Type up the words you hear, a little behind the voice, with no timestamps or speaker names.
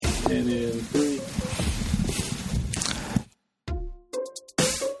And in 3.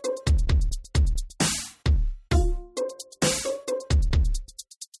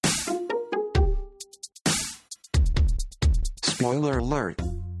 Spoiler alert.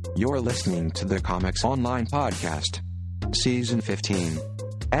 You're listening to the Comics Online Podcast. Season 15.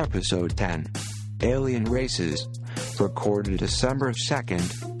 Episode 10. Alien Races. Recorded December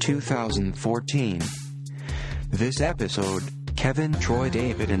 2nd, 2014. This episode, Kevin, Troy,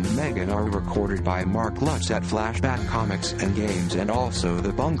 David, and Megan are recorded by Mark Lutz at Flashback Comics and Games and also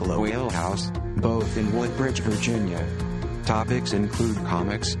the Bungalow Ale House, both in Woodbridge, Virginia. Topics include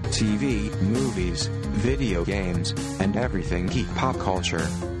comics, TV, movies, video games, and everything geek pop culture.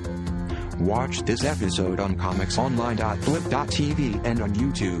 Watch this episode on comicsonline.flip.tv and on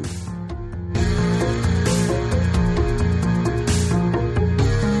YouTube.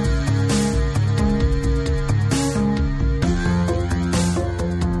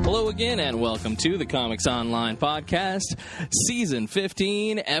 And welcome to the Comics Online Podcast, Season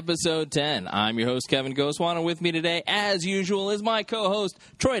 15, Episode 10. I'm your host, Kevin Goswan, and with me today, as usual, is my co-host,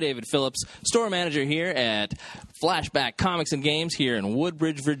 Troy David Phillips, store manager here at Flashback Comics and Games here in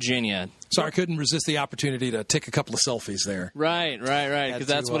Woodbridge, Virginia. Sorry, I couldn't resist the opportunity to take a couple of selfies there. Right, because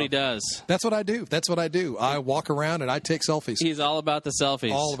that's what he does. That's what I do. I walk around and I take selfies. He's all about the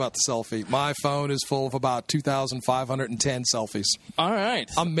selfies. All about the selfie. My phone is full of about 2,510 selfies. All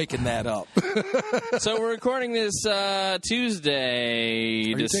right. I'm making that up. So we're recording this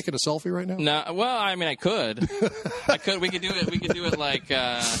Tuesday. Are you taking a selfie right now? No. Well, I mean, I could. We could do it. We could do it like,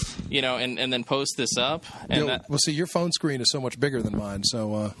 and then post this up. And well, see, your phone screen is so much bigger than mine.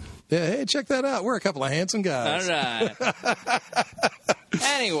 So, hey, check that out. We're a couple of handsome guys. All right.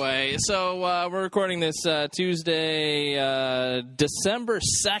 Anyway, so we're recording this Tuesday, December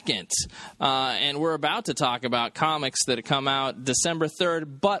 2nd, and we're about to talk about comics that have come out December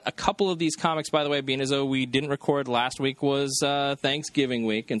 3rd, but a couple of these comics, by the way, being as though we didn't record last week, was Thanksgiving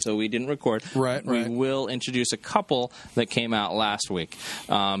week, and so we didn't record. Right. We will introduce a couple that came out last week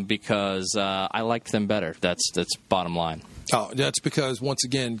because I liked them better. That's bottom line. Oh, that's because, once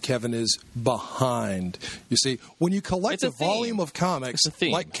again, Kevin is behind. You see, when you collect a volume of comics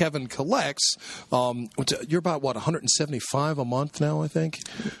like Kevin collects, you're about, 175 a month now, I think?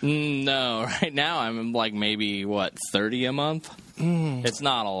 No, right now I'm like maybe, 30 a month? It's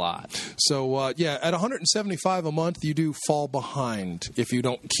not a lot. So, at 175 a month, you do fall behind if you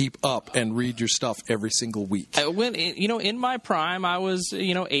don't keep up and read your stuff every single week. In my prime, I was,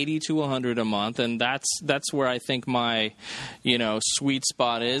 80 to 100 a month, and that's where I think my, sweet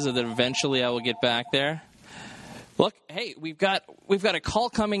spot is, and that eventually I will get back there. Look, hey, we've got a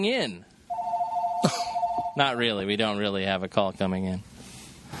call coming in. Not really. We don't really have a call coming in.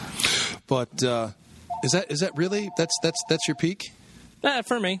 But, Is that really that's your peak?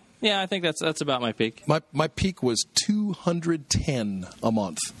 For me, yeah, I think that's about my peak. My peak was 210 a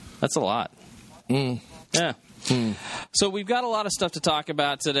month. That's a lot. Yeah. So we've got a lot of stuff to talk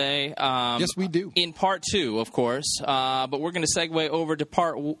about today. Yes, we do. In part 2, of course, but we're going to segue over to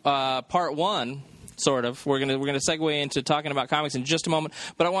part 1. Sort of. We're gonna segue into talking about comics in just a moment.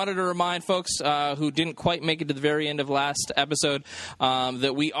 But I wanted to remind folks who didn't quite make it to the very end of last episode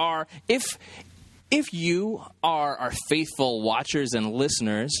that we are If you are our faithful watchers and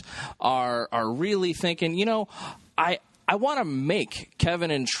listeners are really thinking, I want to make Kevin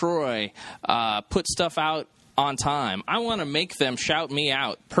and Troy put stuff out on time. I want to make them shout me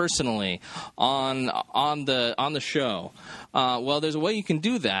out personally on the show. Well, there's a way you can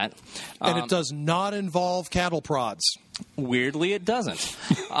do that, and it does not involve cattle prods. Weirdly, it doesn't.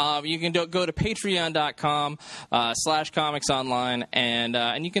 You can go to patreon.com/comicsonline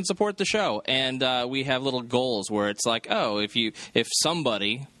and you can support the show. And we have little goals where it's like, if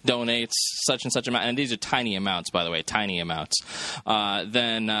somebody donates such and such amount, and these are tiny amounts, by the way, tiny amounts,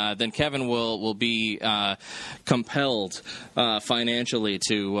 then Kevin will be compelled financially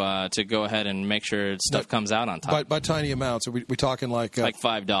to go ahead and make sure stuff comes out on time. By tiny amounts, are we talking like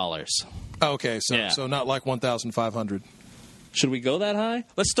 $5? Okay, so not like 1,500. Should we go that high?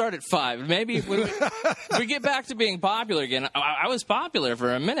 Let's start at 5. Maybe if we get back to being popular again. I was popular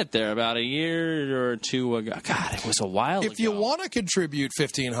for a minute there, about a year or two ago. God, it was a while ago. If you want to contribute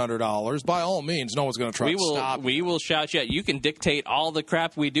 $1,500, by all means, no one's going to try to stop you. We will shout you out. You can dictate all the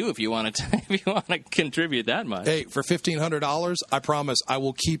crap we do if you want to contribute that much. Hey, for $1,500, I promise I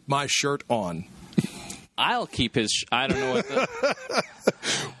will keep my shirt on. I'll keep his. I don't know what.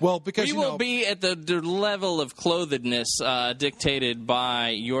 Well, because we will be at the level of clothedness dictated by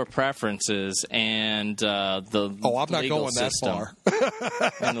your preferences and the I'm not legal going that system far.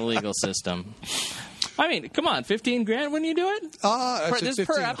 and the legal system. I mean, come on, $15,000, wouldn't you do it? This is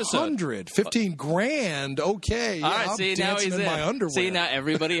per episode. 15 grand. Okay. Yeah, all right. I'm see, now he's in my underwear. See, now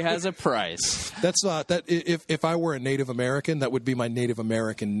everybody has a price. That's that. If I were a Native American, that would be my Native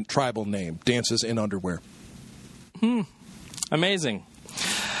American tribal name. Dances in underwear. Amazing.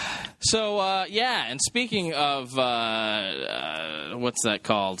 So, and speaking of, what's that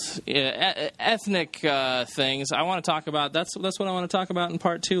called? Ethnic things, I want to talk about, that's what I want to talk about in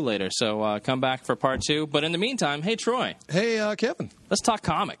part 2 later. So come back for part 2. But in the meantime, hey, Troy. Hey, Kevin. Let's talk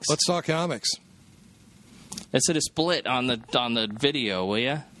comics. Let's talk comics. Let's hit a split on the video, will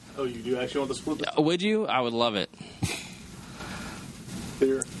you? Oh, you do actually want the split? Would you? I would love it.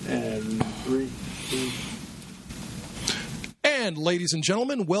 Here, and 3, 2... And, ladies and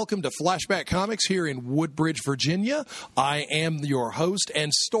gentlemen, welcome to Flashback Comics here in Woodbridge, Virginia. I am your host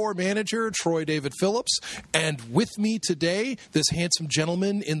and store manager, Troy David Phillips. And with me today, this handsome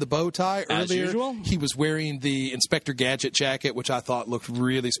gentleman in the bow tie. As usual. He was wearing the Inspector Gadget jacket, which I thought looked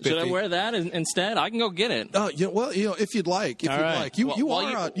really spiffy. Should I wear that instead? I can go get it. If you'd like.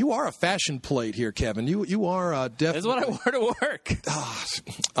 You are a fashion plate here, Kevin. You are definitely. That's what I wore to work.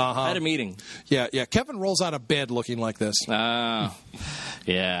 I had a meeting. Yeah. Kevin rolls out of bed looking like this.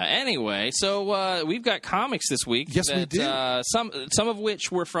 Yeah. Anyway, so we've got comics this week. Yes, we do. Some of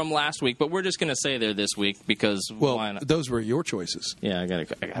which were from last week, but we're just going to say they're this week because why not? Those were your choices. Yeah, I got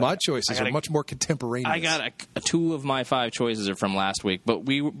my choices are much more contemporaneous. I got 2 of my 5 choices are from last week, but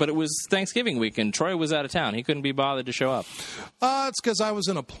it was Thanksgiving week and Troy was out of town. He couldn't be bothered to show up. It's because I was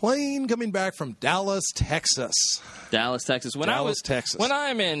in a plane coming back from Dallas, Texas. Texas. When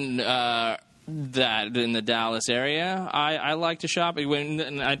I'm in in the Dallas area, I like to shop.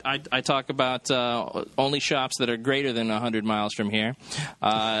 I talk about only shops that are greater than 100 miles from here.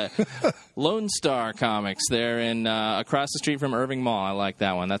 Lone Star Comics. They're in across the street from Irving Mall. I like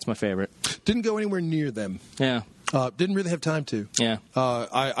that one. That's my favorite. Didn't go anywhere near them. Yeah. Didn't really have time to. Yeah.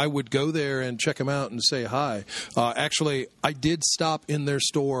 I would go there and check them out and say hi. Actually, I did stop in their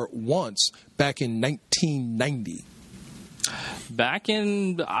store once back in 1990. Back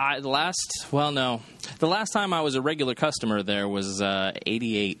in the last time I was a regular customer there was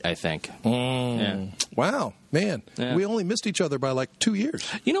 88, I think. Yeah. Wow, man. Yeah. We only missed each other by like 2 years.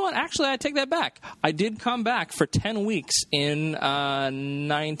 You know what? Actually, I take that back. I did come back for 10 weeks in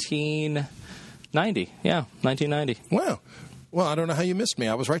 1990. Yeah, 1990. Wow. Well, I don't know how you missed me.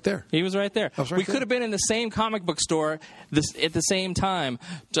 I was right there. He was right there. We could have been in the same comic book store at the same time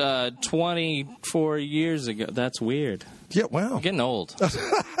 24 years ago. That's weird. Yeah, wow. I'm getting old.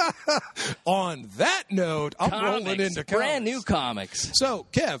 On that note, I'm rolling into comics. Brand new comics. So,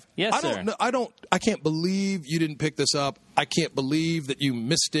 Kev, yes, sir. I can't believe you didn't pick this up. I can't believe that you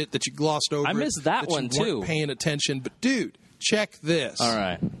missed it, that you glossed over it. I missed that one, you weren't too. Paying attention. But, dude, check this. All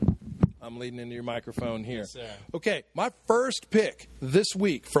right. I'm leading into your microphone here. Yes, sir. Okay, my first pick this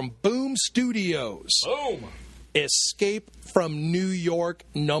week from Boom Studios. Boom. Escape from New York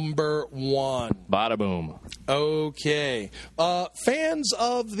 #1. Bada boom. Okay. Fans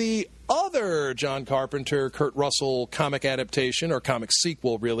of the other John Carpenter, Kurt Russell comic adaptation, or comic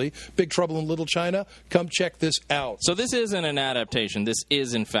sequel, really, Big Trouble in Little China, come check this out. So this isn't an adaptation. This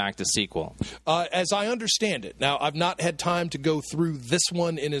is, in fact, a sequel. As I understand it. Now, I've not had time to go through this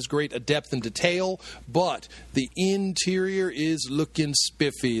one in as great a depth and detail, but the interior is looking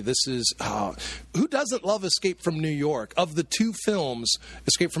spiffy. This is... who doesn't love Escape from New York? Of the 2 films,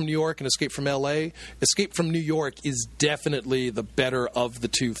 Escape from New York and Escape from L.A., Escape from New York is definitely the better of the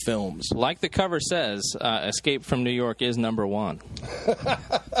 2 films. Like the cover says, Escape from New York is #1.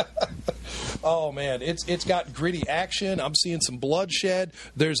 Oh, man, it's got gritty action. I'm seeing some bloodshed.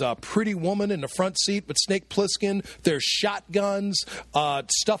 There's a pretty woman in the front seat with Snake Plissken. There's shotguns.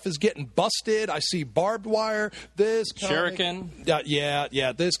 Stuff is getting busted. I see barbed wire. This comic,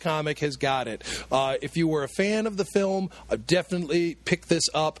 Shuriken. This comic has got it. If you were a fan of the film, definitely pick this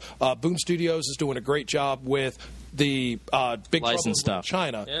up. Boom Studios is doing a great job with the Big Trouble in Little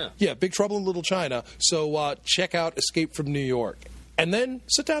China. Yeah, Big Trouble in Little China. So check out Escape from New York. And then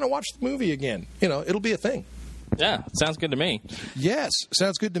sit down and watch the movie again. It'll be a thing. Yeah, sounds good to me. Yes,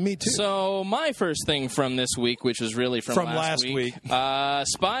 sounds good to me, too. So my first thing from this week, which was really from last week.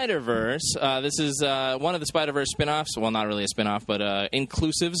 Spider-Verse. This is one of the Spider-Verse spin-offs. Well, not really a spin-off, but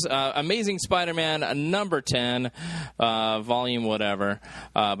inclusives. Amazing Spider-Man #10, volume whatever.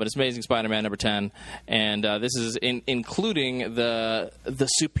 But it's Amazing Spider-Man #10. And this is including the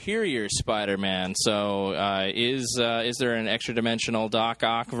Superior Spider-Man. So is there an extra-dimensional Doc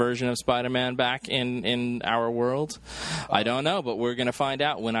Ock version of Spider-Man back in our world? I don't know, but we're going to find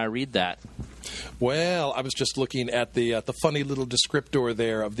out when I read that. Well, I was just looking at the funny little descriptor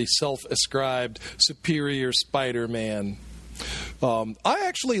there of the self-ascribed superior Spider-Man. I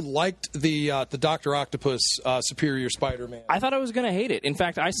actually liked the Dr. Octopus superior Spider-Man. I thought I was going to hate it. In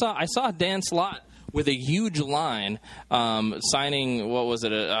fact, I saw Dan Slott with a huge line signing, what was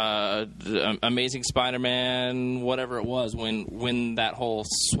it, Amazing Spider-Man, whatever it was, when that whole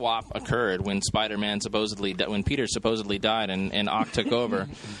swap occurred, when when Peter supposedly died and Ock took over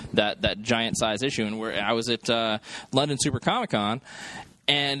that giant size issue, and where I was at London Super Comic Con.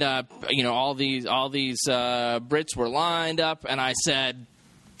 And all these Brits were lined up, and I said,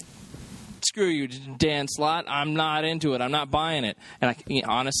 "Screw you, Dan Slott. I'm not into it. I'm not buying it." And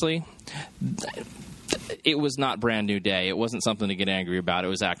honestly, it was not Brand New Day. It wasn't something to get angry about. It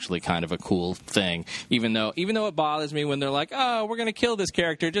was actually kind of a cool thing, even though it bothers me when they're like, "Oh, we're going to kill this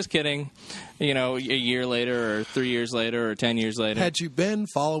character." Just kidding. A year later or 3 years later or 10 years later. Had you been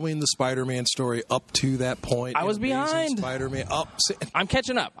following the Spider-Man story up to that point? I was behind. Spider-Man. I'm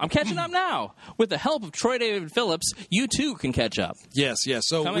catching up. I'm catching up now. With the help of Troy David Phillips, you too can catch up. Yes.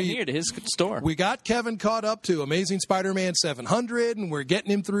 So come in here to his store. We got Kevin caught up to Amazing Spider-Man 700, and we're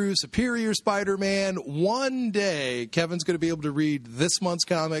getting him through Superior Spider-Man. One day, Kevin's going to be able to read this month's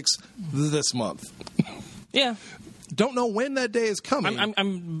comics this month. Yeah. Don't know when that day is coming.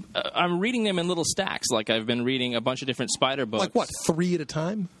 I'm reading them in little stacks, like I've been reading a bunch of different Spider books. Like what, 3 at a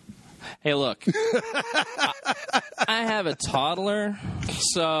time? Hey, look, I have a toddler,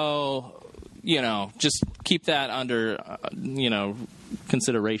 so just keep that under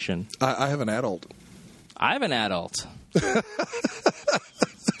consideration. I have an adult. I have an adult.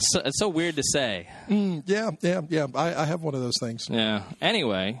 It's so weird to say. Yeah. I have one of those things. Yeah.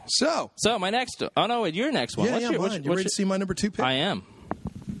 Anyway. So my next... Oh, no, your next one. Yeah, mine. You ready to see my number 2 pick? I am.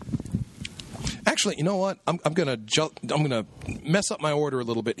 Actually, you know what? I'm gonna mess up my order a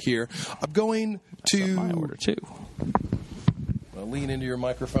little bit here. I'm going to... Mess up my order, too. I'll lean into your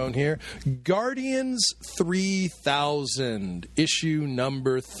microphone here. Guardians 3000, issue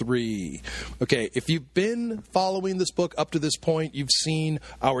number 3. Okay, if you've been following this book up to this point, you've seen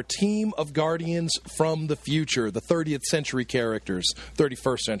our team of Guardians from the future, the 30th century characters,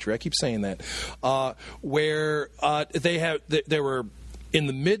 31st century, I keep saying that, where they were in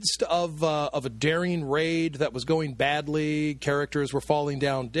the midst of a daring raid that was going badly. Characters were falling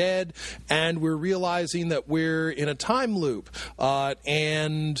down dead, and we're realizing that we're in a time loop,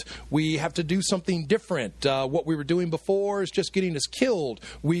 and we have to do something different. What we were doing before is just getting us killed.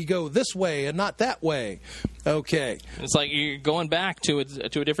 We go this way and not that way. Okay. It's like you're going back to a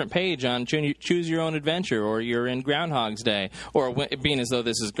different page on Choose Your Own Adventure, or you're in Groundhog's Day, or being as though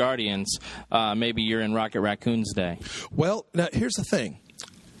this is Guardians, maybe you're in Rocket Raccoon's Day. Well, now, here's the thing.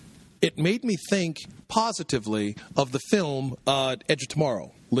 It made me think positively of the film Edge of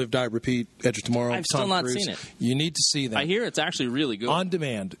Tomorrow. Live, Die, Repeat, Edge of Tomorrow. I've still not seen it. You need to see that. I hear it's actually really good. On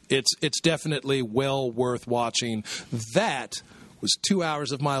demand. It's definitely well worth watching. That was 2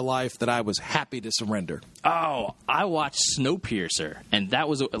 hours of my life that I was happy to surrender. Oh, I watched Snowpiercer, and that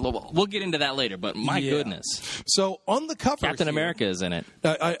was... We'll get into that later, but my goodness. So on the cover Captain America is in it.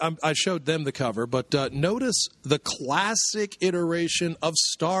 I showed them the cover, but notice the classic iteration of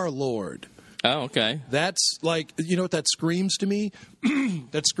Star-Lord. Oh, okay. That's like, you know what that screams to me?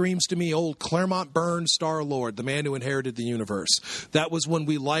 That screams to me old Claremont Byrne Star-Lord, the man who inherited the universe. That was when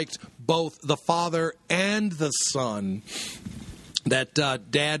we liked both the father and the son. That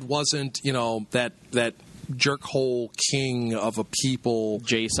Dad wasn't, that jerkhole king of a people.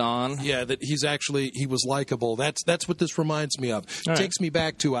 Jason. Yeah, that he was likable. That's what this reminds me of. It takes me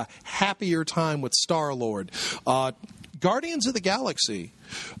back to a happier time with Star-Lord. Guardians of the Galaxy,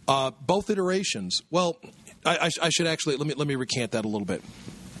 both iterations. Well, I should actually, let me recant that a little bit.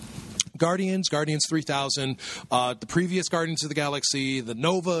 Guardians 3000, the previous Guardians of the Galaxy, the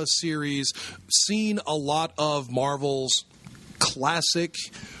Nova series, seen a lot of Marvel's classic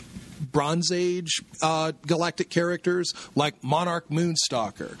Bronze Age galactic characters like Monarch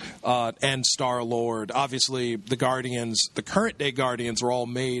Moonstalker and Star-Lord. Obviously, the Guardians, the current day Guardians, are all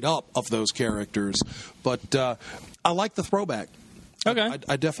made up of those characters. But I like the throwback. Okay,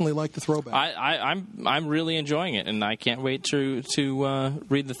 I definitely like the throwback. I'm really enjoying it, and I can't wait to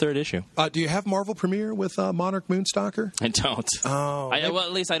read the third issue. Do you have Marvel Premiere with Monarch Moonstalker? I don't. Oh, well,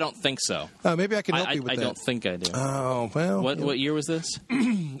 at least I don't think so. Maybe I can help you with that. I don't think I do. Oh, well. What year was this?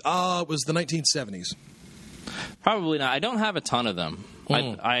 It was the 1970s. Probably not. I don't have a ton of them.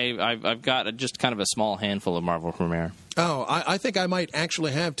 I've got just kind of a small handful of Marvel Premiere. Oh, I think I might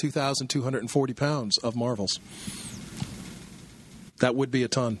actually have 2,240 pounds of Marvels. That would be a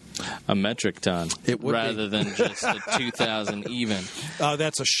ton. A metric ton, rather than just a 2,000 even.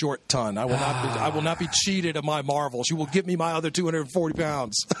 That's a short ton. I will not be cheated of my marvels. You will give me my other 240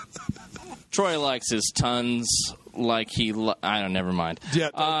 pounds. Troy likes his tons like I don't. Never mind. Yeah,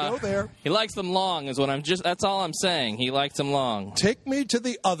 don't go there. He likes them long, is what I'm just. That's all I'm saying. He likes them long. Take me to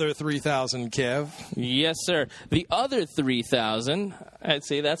the other 3,000, Kev. Yes, sir. The other 3,000. Let's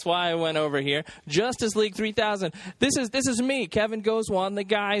see. That's why I went over here. Justice League 3000. This is me, Kevin Goswan, the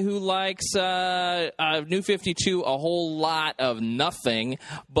guy who likes New 52 a whole lot of nothing.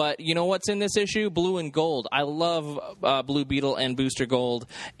 But you know what's in this issue? Blue and Gold. I love Blue Beetle and Booster Gold,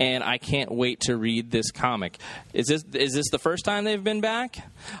 and I can't wait to read this comic. Is this the first time they've been back?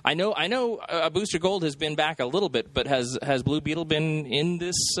 I know. Booster Gold has been back a little bit, but has Blue Beetle been in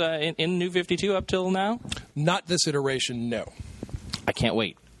this in New 52 up till now? Not this iteration, no. I can't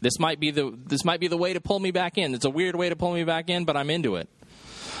wait. This might be the way to pull me back in. It's a weird way to pull me back in, but I'm into it.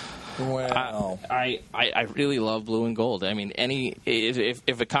 Wow. I really love Blue and Gold. I mean,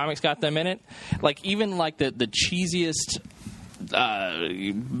 if a comic's got them in it, like even like the cheesiest.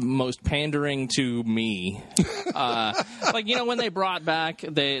 Most pandering to me, like when they brought back,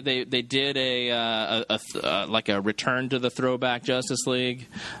 they did a return to the throwback Justice League.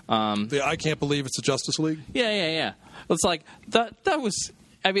 I can't believe it's a Justice League. Yeah. It's like that was.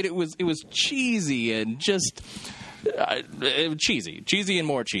 I mean, it was cheesy and just. Cheesy and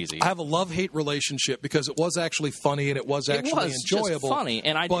more cheesy. I have a love-hate relationship because it was actually funny and it was actually enjoyable. Just funny,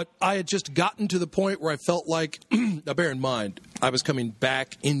 but I had just gotten to the point where I felt like, now bear in mind, I was coming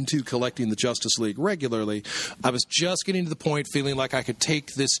back into collecting the Justice League regularly. I was just getting to the point feeling like I could take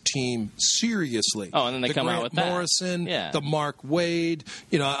this team seriously. Oh, and then they come Grant out with that. Morrison, the Mark Waid.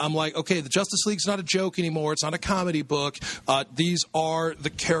 I'm like, okay, the Justice League's not a joke anymore. It's not a comedy book. These are the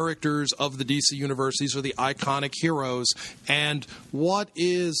characters of the DC universe. These are the iconic heroes. And what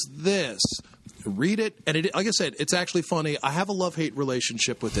is this? Read it, and like I said, it's actually funny. I have a love-hate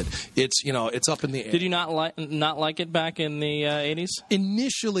relationship with it. It's up in the air. Did you not like it back in the 80s?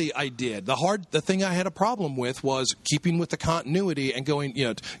 Initially, I did. The thing I had a problem with was keeping with the continuity and going.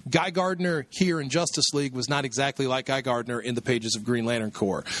 Guy Gardner here in Justice League was not exactly like Guy Gardner in the pages of Green Lantern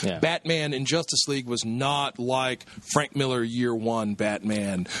Corps. Yeah. Batman in Justice League was not like Frank Miller Year One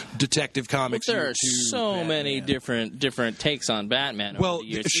Batman, Detective Comics. But there Year are Two so Batman. many different takes on Batman. Over the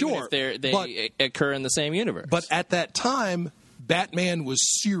years, sure, even if they occur in the same universe. But at that time, Batman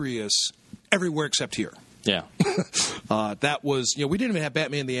was serious everywhere except here. Yeah. That was, we didn't even have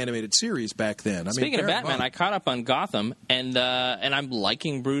Batman the Animated Series back then. Speaking of Batman, I caught up on Gotham, and I'm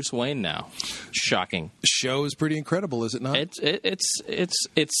liking Bruce Wayne now. Shocking. The show is pretty incredible, is it not?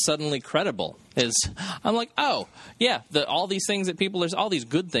 It's suddenly credible. I'm like, oh yeah, all these things that there's all these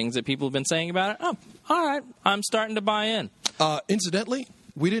good things that people have been saying about it. Oh, all right, I'm starting to buy in. Incidentally,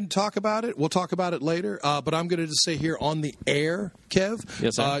 we didn't talk about it. We'll talk about it later. But I'm going to just say here on the air, Kev,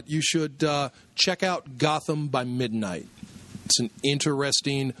 yes, sir. You should check out Gotham by Midnight. It's an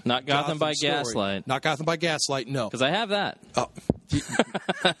interesting Not Gotham by story. Gaslight. Not Gotham by Gaslight, no. Because I have that. Oh.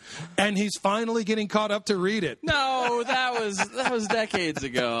 And he's finally getting caught up to read it. No, that was decades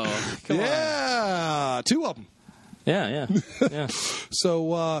ago. Come on. Two of them. Yeah.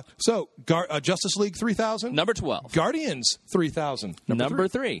 So Justice League 3000, number 12. Guardians 3000, number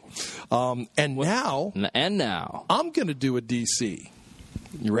 3. And now I'm going to do a DC.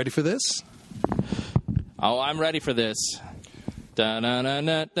 You ready for this? Oh, I'm ready for this.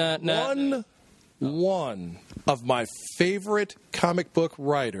 One of my favorite comic book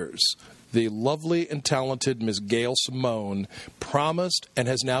writers, the lovely and talented Ms. Gail Simone, promised and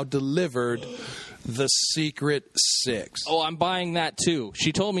has now delivered The Secret Six. Oh, I'm buying that too.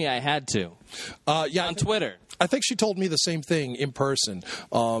 She told me I had to. On Twitter. I think she told me the same thing in person.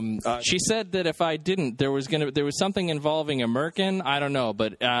 She said that if I didn't, there was something involving a Merkin. I don't know,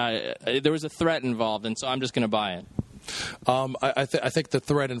 but there was a threat involved, and so I'm just going to buy it. I think the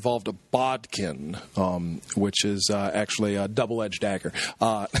threat involved a bodkin, which is actually a double-edged dagger.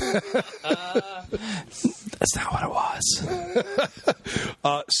 That's not what it was.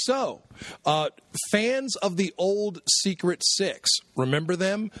 So, fans of the old Secret Six, remember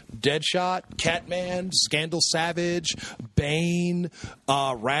them? Deadshot, Catman, Scandal Savage, Bane,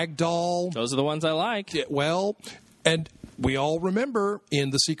 Ragdoll. Those are the ones I like. Well, and we all remember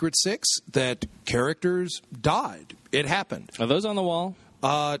in the Secret Six that characters died. It happened. Are those on the wall?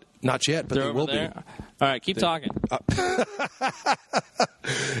 Not yet, but they will be. All right, keep talking.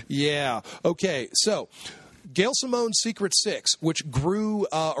 Yeah. Okay. So, Gail Simone's Secret Six, which grew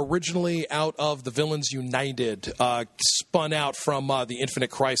originally out of the Villains United, spun out from the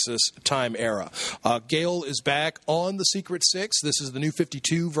Infinite Crisis time era. Gail is back on the Secret Six. This is the new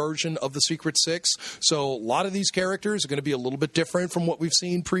 52 version of the Secret Six. So a lot of these characters are going to be a little bit different from what we've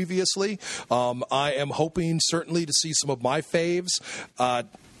seen previously. I am hoping certainly to see some of my faves.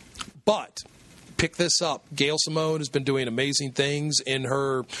 But pick this up. Gail Simone has been doing amazing things in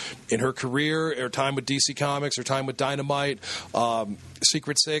her career, her time with DC Comics, her time with Dynamite.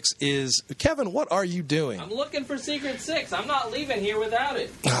 Secret Six is... Kevin, what are you doing? I'm looking for Secret Six. I'm not leaving here without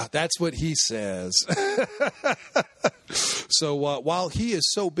it. That's what he says. So while he is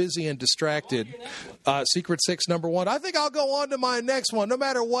so busy and distracted, Secret Six #1, I think I'll go on to my next one, no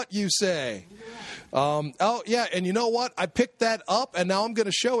matter what you say. Oh, yeah, and you know what? I picked that up, and now I'm going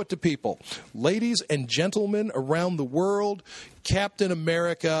to show it to people. Ladies and gentlemen around the world, Captain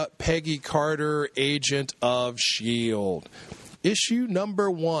America, Peggy Carter, Agent of S.H.I.E.L.D. Issue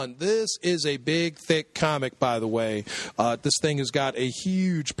 #1. This is a big, thick comic, by the way. This thing has got a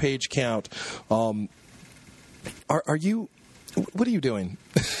huge page count. Are you... What are you doing?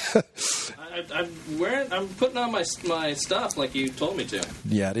 I'm putting on my stuff like you told me to.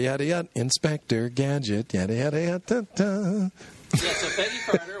 Yada, yada, yada. Inspector Gadget. Yada, yada, yada. Da, da. Yeah, so Peggy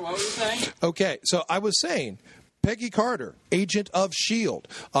Carter, what were you saying? Okay, so I was saying... Peggy Carter, Agent of S.H.I.E.L.D.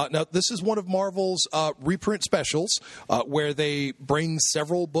 Now, this is one of Marvel's reprint specials where they bring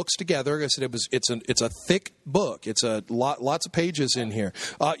several books together. Like I said, it's a thick book. It's a lots of pages in here.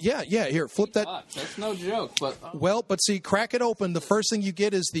 Yeah. Here, flip that. That's no joke. But see, crack it open. The first thing you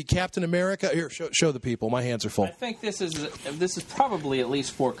get is the Captain America. Here, show the people. My hands are full. I think this is probably at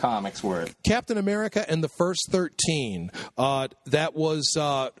least 4 comics worth. Captain America and the First 13. That was.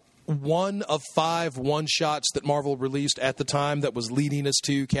 One of 5 one-shots that Marvel released at the time that was leading us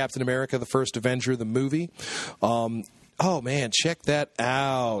to Captain America, the First Avenger, the movie. Oh, man, check that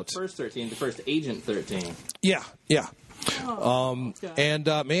out. The First 13, the First Agent 13. Yeah. And,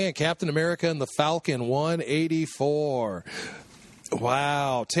 man, Captain America and the Falcon, 184.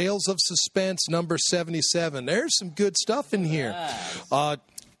 Wow. Tales of Suspense, #77. There's some good stuff in here. Yes.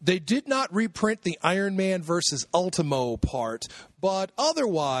 They did not reprint the Iron Man versus Ultimo part, but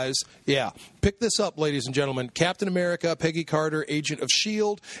otherwise, yeah. Pick this up, ladies and gentlemen. Captain America, Peggy Carter, Agent of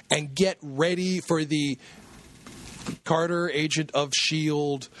S.H.I.E.L.D., and get ready for the Carter, Agent of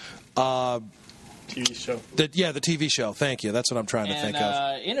S.H.I.E.L.D. TV show. The TV show. Thank you. That's what I'm trying to think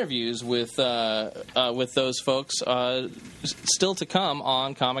of. Interviews with those folks still to come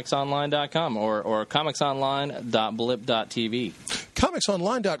on comicsonline.com or comicsonline.blip.tv.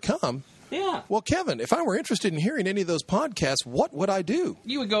 Comicsonline.com? Yeah. Well, Kevin, if I were interested in hearing any of those podcasts, what would I do?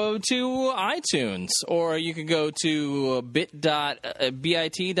 You would go to iTunes, or you could go to bit.ly/ and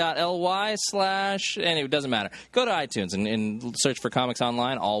it doesn't matter. Go to iTunes and search for Comics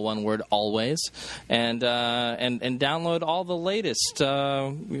Online, all one word, always, and download all the latest.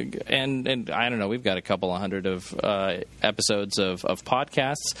 And I don't know, we've got a couple of hundred of episodes of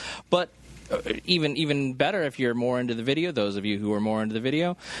podcasts, but even better if you're more into the video. Those of you who are more into the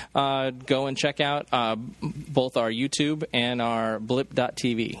video, go and check out both our YouTube and our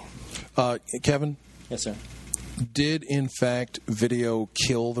blip.tv. Kevin? Yes, sir. Did, in fact, video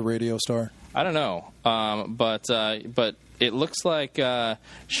kill the radio star? I don't know, but it looks like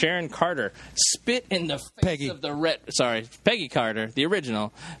Sharon Carter spit in the face of the Red... Sorry, Peggy Carter, the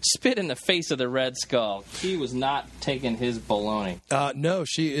original, spit in the face of the Red Skull. She was not taking his baloney. No,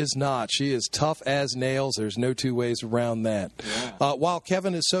 she is not. She is tough as nails. There's no two ways around that. Yeah. While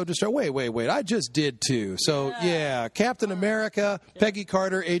Kevin is so distracted... Wait. I just did, too. So, yeah, Captain America, Peggy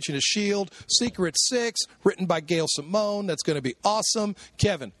Carter, Agent of S.H.I.E.L.D., Secret Six, written by Gail Simone. That's going to be awesome.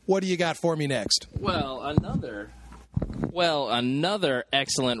 Kevin, what do you got for me next? Well, another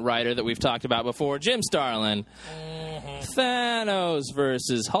excellent writer that we've talked about before, Jim Starlin. Thanos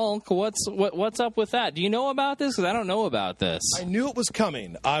versus Hulk. What's up with that? Do you know about this? Because I don't know about this. I knew it was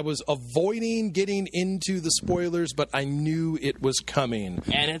coming. I was avoiding getting into the spoilers, but I knew it was coming.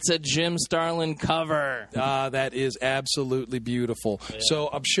 And it's a Jim Starlin cover. That is absolutely beautiful. Yeah. So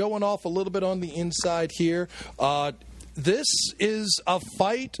I'm showing off a little bit on the inside here. This is a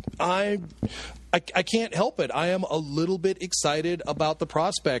fight I can't help it. I am a little bit excited about the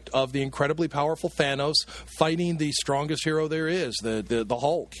prospect of the incredibly powerful Thanos fighting the strongest hero there is, the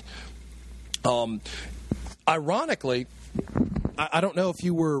Hulk. Ironically, I don't know if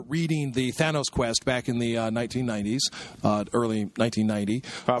you were reading the Thanos Quest back in the 1990s, early 1990,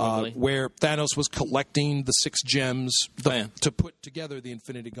 probably, where Thanos was collecting the 6 gems to put together the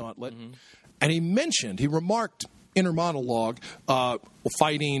Infinity Gauntlet. Mm-hmm. And he remarked, inner monologue,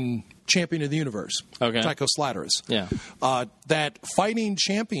 fighting champion of the universe, Tycho Slatteris. Yeah. That fighting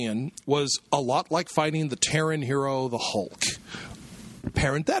champion was a lot like fighting the Terran hero, the Hulk.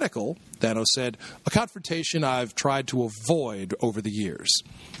 Parenthetical, Thanos said, a confrontation I've tried to avoid over the years.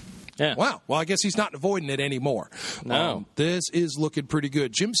 Yeah. Wow. Well, I guess he's not avoiding it anymore. No. This is looking pretty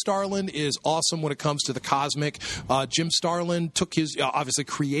good. Jim Starlin is awesome when it comes to the cosmic. Jim Starlin took his, obviously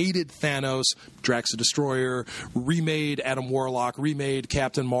created Thanos, Drax the Destroyer, remade Adam Warlock, remade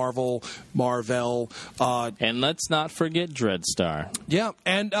Captain Marvel. And let's not forget Dreadstar. Yeah,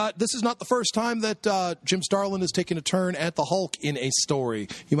 and this is not the first time that Jim Starlin has taken a turn at the Hulk in a story.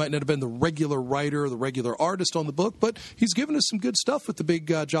 He might not have been the regular writer, the regular artist on the book, but he's given us some good stuff with the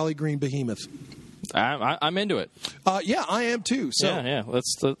big Jolly Green Behemoth. I'm into it. Yeah, I am too. So yeah.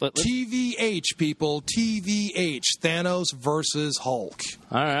 Let's TVH, people. TVH. Thanos versus Hulk.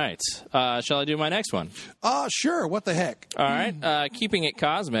 All right. Shall I do my next one? Sure. What the heck? All right. Keeping it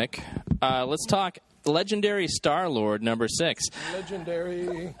cosmic, let's talk Legendary Star-Lord number 6.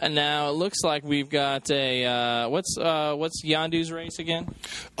 Legendary. And now it looks like we've got a what's Yondu's race again?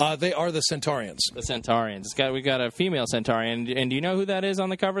 They are the Centaurians. The Centaurians. We've got a female Centaurian. And do you know who that is on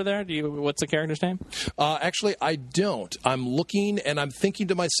the cover there? What's the character's name? Actually, I don't. I'm looking and I'm thinking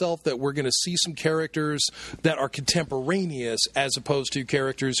to myself that we're going to see some characters that are contemporaneous as opposed to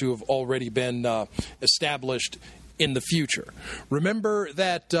characters who have already been established in the future. Remember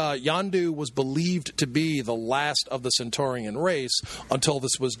that Yondu was believed to be the last of the Centaurian race until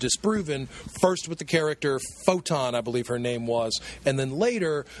this was disproven, first with the character Photon, I believe her name was, and then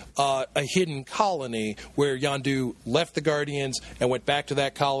later a hidden colony where Yondu left the Guardians and went back to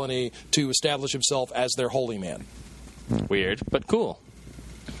that colony to establish himself as their holy man. Weird, but cool.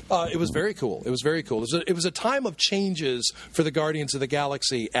 It was very cool. It was very cool. It was a time of changes for the Guardians of the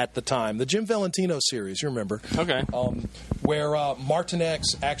Galaxy at the time. The Jim Valentino series, you remember? Okay. Where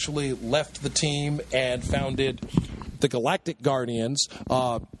Martinex actually left the team and founded the Galactic Guardians.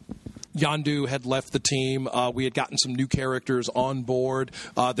 Yondu had left the team. We had gotten some new characters on board.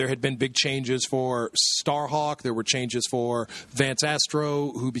 There had been big changes for Starhawk. There were changes for Vance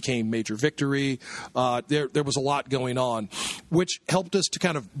Astro, who became Major Victory. There was a lot going on, which helped us to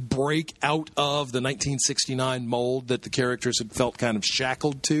kind of break out of the 1969 mold that the characters had felt kind of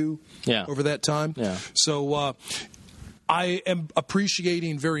shackled to over that time. Yeah. So I am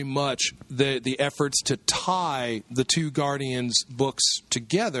appreciating very much the efforts to tie the two Guardians books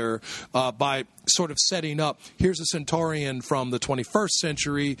together by sort of setting up, here's a Centaurian from the 21st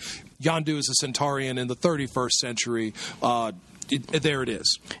century, Yondu is a Centaurian in the 31st century. There it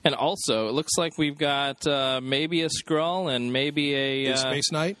is. And also, it looks like we've got maybe a Skrull and maybe a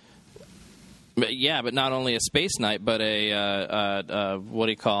Space Knight? Yeah, but not only a Space Knight, but a what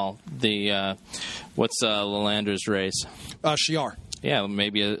do you call the what's Lilandra's race? Shi'ar. Yeah,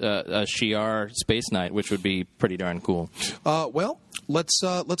 maybe a Shi'ar Space Knight, which would be pretty darn cool. Well,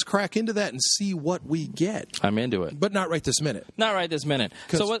 let's crack into that and see what we get. I'm into it, but not right this minute. Not right this minute.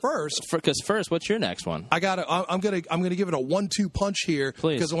 So first, what's your next one? I'm gonna give it a 1-2 punch here,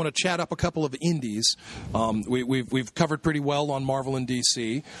 please, because I want to chat up a couple of indies. We've covered pretty well on Marvel and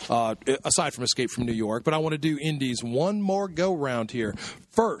DC, aside from Escape from New York. But I want to do indies one more go round here.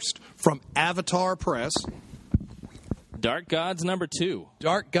 First, from Avatar Press. Dark Gods number 2.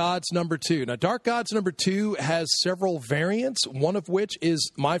 Dark Gods number 2. Now, Dark Gods number 2 has several variants, one of which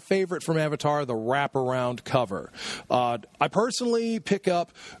is my favorite from Avatar, the wraparound cover. I personally pick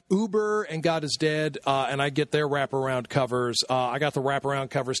up Uber and God is Dead, and I get their wraparound covers. I got the wraparound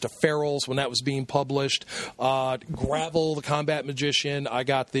covers to Ferals when that was being published. Gravel, the Combat Magician, I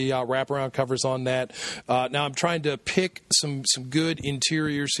got the wraparound covers on that. Now, I'm trying to pick some good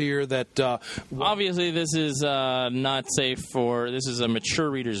interiors here that... Obviously, this is not safe for... This is a mature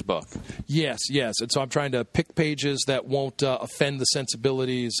reader's book. Yes. And so I'm trying to pick pages that won't offend the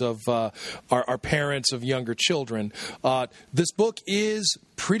sensibilities of our parents of younger children. This book is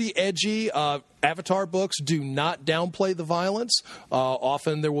pretty edgy. Avatar books do not downplay the violence.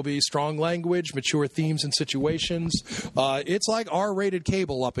 Often there will be strong language, mature themes and situations. It's like R-rated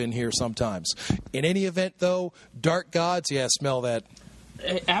cable up in here sometimes. In any event, though, Dark Gods, smell that.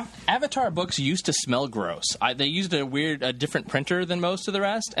 Avatar books used to smell gross. They used a different printer than most of the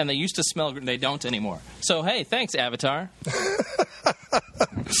rest, and they used to smell. They don't anymore. So hey, thanks Avatar.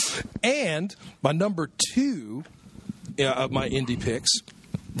 And my number 2 of my indie picks,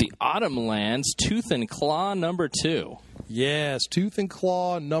 The Autumn Lands Tooth and Claw number 2. Yes, Tooth and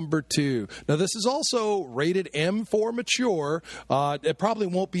Claw #2. Now, this is also rated M for mature. It probably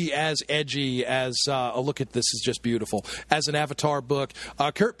won't be as edgy as a look at This Is Just Beautiful as an Avatar book.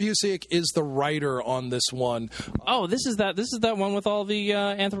 Kurt Busiek is the writer on this one. Oh, this is that one with all the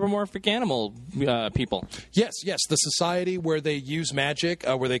anthropomorphic animal people. Yes, the society where they use magic,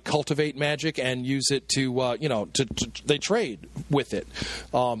 where they cultivate magic and use it to they trade with it.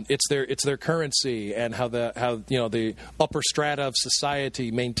 It's their currency and how the upper strata of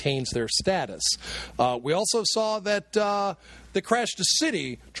society maintains their status. We also saw that they crashed a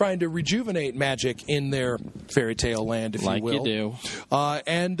city trying to rejuvenate magic in their fairy tale land, if you will. Like you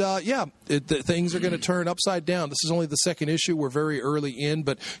do. Things are going to turn upside down. This is only the second issue. We're very early in,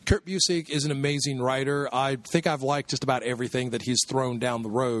 but Kurt Busiek is an amazing writer. I think I've liked just about everything that he's thrown down the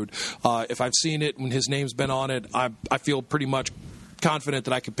road. If I've seen it when his name's been on it, I feel pretty much confident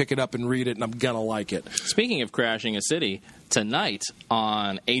that I can pick it up and read it, and I'm going to like it. Speaking of crashing a city, tonight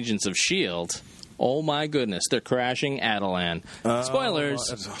on Agents of S.H.I.E.L.D., oh my goodness, they're crashing Attilan.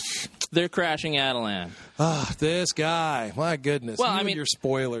 Spoilers, they're crashing Attilan. This guy, my goodness. Well, I mean, your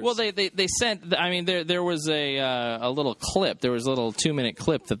spoilers. Well, they sent. I mean, there was a little clip. There was a little 2-minute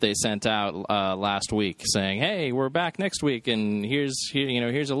clip that they sent out last week saying, "Hey, we're back next week, and here's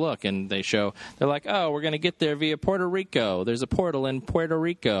a look." And they're like, "Oh, we're going to get there via Puerto Rico. There's a portal in Puerto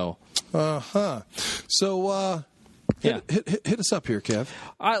Rico." So. Hit us up here, Kev.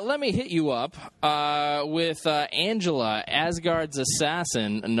 Let me hit you up with Angela, Asgard's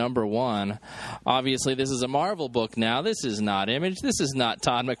Assassin, #1. Obviously, this is a Marvel book now. This is not Image. This is not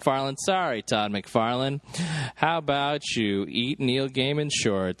Todd McFarlane. Sorry, Todd McFarlane. How about you eat Neil Gaiman's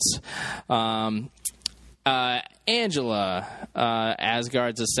shorts? Angela,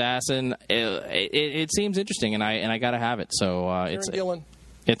 Asgard's Assassin. It seems interesting, and I got to have it. So it's Gillen.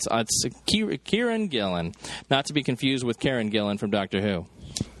 It's Kieran Gillen, not to be confused with Karen Gillan from Doctor Who.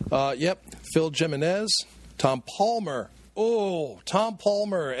 Yep, Phil Jimenez, Tom Palmer. Oh, Tom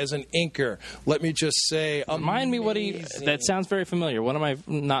Palmer as an inker. Let me just say, remind me what that sounds very familiar. What am I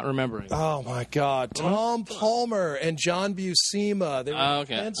not remembering? Oh my God, Tom Palmer and John Buscema. They were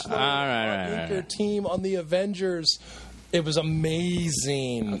the inker team on the Avengers. It was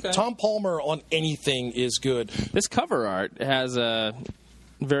amazing. Okay. Tom Palmer on anything is good. This cover art has a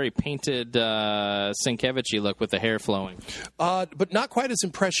very painted Sienkiewicz-y look with the hair flowing. But not quite as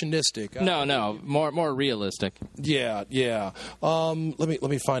impressionistic. No, more realistic. Yeah. Let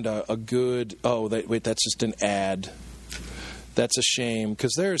me find a good. Oh, that's just an ad. That's a shame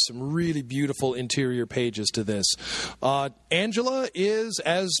because there's some really beautiful interior pages to this. Angela is,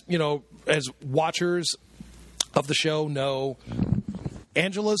 as watchers of the show know,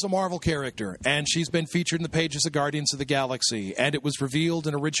 Angela's a Marvel character, and she's been featured in the pages of Guardians of the Galaxy, and it was revealed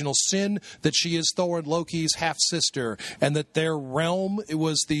in Original Sin that she is Thor and Loki's half-sister, and that their realm, it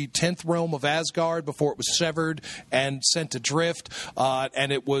was the 10th realm of Asgard before it was severed and sent adrift,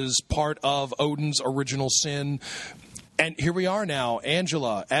 and it was part of Odin's Original Sin. And here we are now,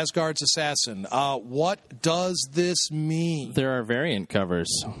 Angela, Asgard's Assassin. What does this mean? There are variant covers.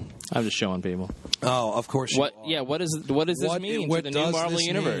 I'm just showing people. Oh, of course. What does this mean to the new Marvel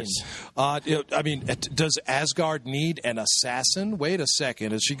Universe? Does Asgard need an assassin? Wait a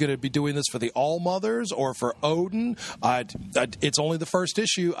second. Is she going to be doing this for the All-Mothers or for Odin? It's only the first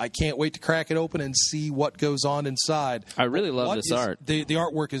issue. I can't wait to crack it open and see what goes on inside. I really love this art. The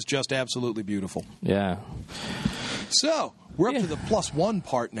artwork is just absolutely beautiful. Yeah. So, we're up to the +1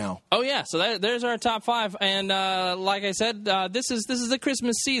 part now. Oh yeah, so there's our top 5, and like I said, this is the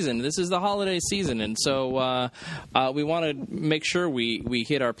Christmas season. This is the holiday season, and so we want to make sure we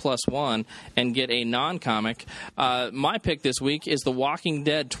hit our +1 and get a non-comic. My pick this week is the Walking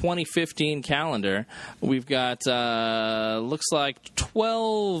Dead 2015 calendar. We've got looks like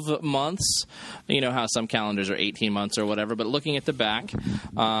 12 months. You know how some calendars are 18 months or whatever, but looking at the back,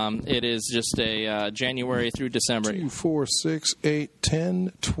 it is just a January through December. 2, 4, 6, 8,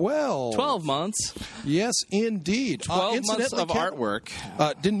 10, 12. 12 months. Yes, indeed. 12 months of artwork.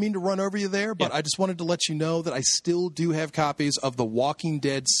 Didn't mean to run over you there, but I just wanted to let you know that I still do have copies of the Walking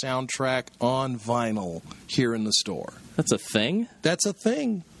Dead soundtrack on vinyl here in the store. That's a thing? That's a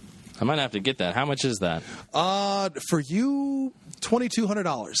thing. I might have to get that. How much is that? For you,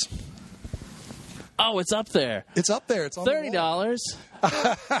 $2,200. Oh, it's up there. It's up there. It's on $30.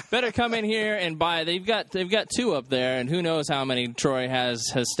 Better come in here and buy. They've got 2 up there, and who knows how many Troy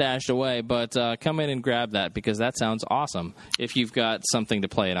has stashed away. But come in and grab that because that sounds awesome. If you've got something to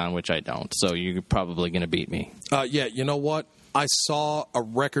play it on, which I don't, so you're probably going to beat me. Yeah, you know what? I saw a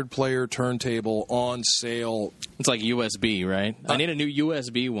record player turntable on sale. It's like USB, right? I need a new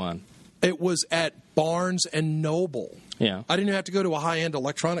USB one. It was at Barnes and Noble. Yeah. I didn't have to go to a high-end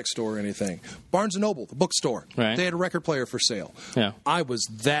electronics store or anything. Barnes & Noble, the bookstore, right. They had a record player for sale. Yeah. I was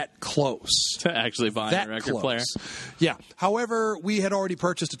that close. To actually buying a record player. Yeah. However, we had already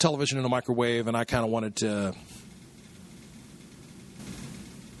purchased a television and a microwave, and I kind of wanted to...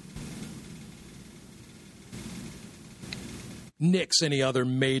 nix any other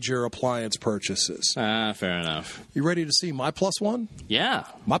major appliance purchases. Fair enough. You ready to see my plus one? Yeah.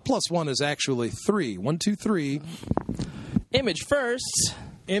 My plus one is actually 3. 1, 2, 3. Image first.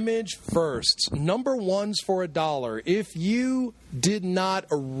 Image first. Number ones for $1. If you did not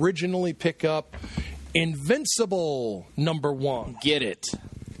originally pick up Invincible, number 1. Get it.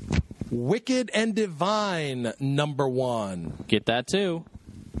 Wicked and Divine, number 1. Get that too.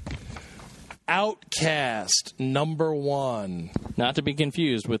 Outcast, number 1. Not to be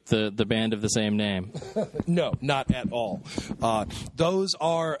confused with the band of the same name. No, not at all. Those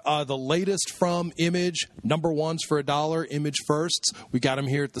are the latest from Image, number ones for $1, Image firsts. We got them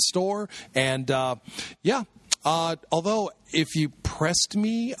here at the store. And, although if you pressed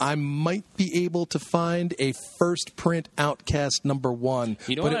me, I might be able to find a first print Outcast number 1.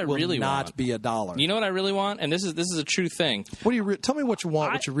 You know but what it will I really not want? be $1. You know what I really want, and this is a true thing. What do you tell me what you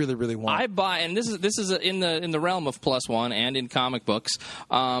want? What you really, really want? I buy, and this is in the realm of plus one and in comic books.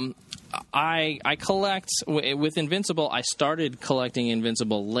 I collect with Invincible. I started collecting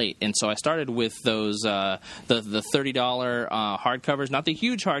Invincible late, and so I started with those the $30 hardcovers, not the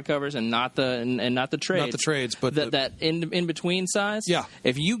huge hardcovers, and not the trades. Not the trades, but that in between size. Yeah.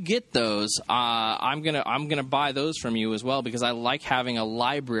 If you get those, I'm gonna buy those from you as well because I like having a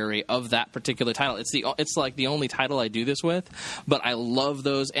library of that particular title. It's like the only title I do this with, but I love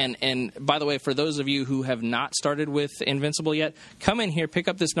those. And by the way, for those of you who have not started with Invincible yet, come in here, pick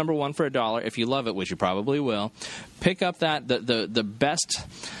up this number 1 for $1 if you love it, which you probably will. Pick up that the best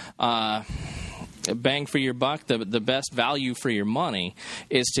bang for your buck, the best value for your money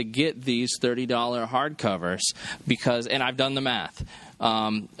is to get these $30 hardcovers because, and I've done the math.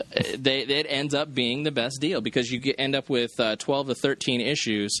 It ends up being the best deal because you end up with 12 to 13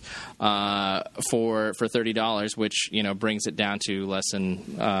 issues for $30, which brings it down to less than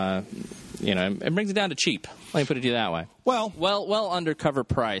it brings it down to cheap. Let me put it to you that way. Well under cover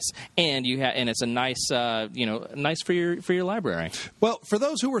price, and and it's a nice nice for your library. Well, for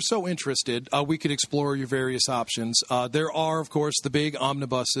those who are so interested, we could explore your various options. There are, of course, the big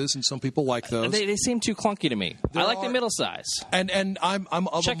omnibuses, and some people like those. They seem too clunky to me. I like the middle size. And I'm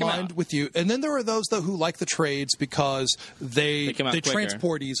of a mind with you. And then there are those though who like the trades because they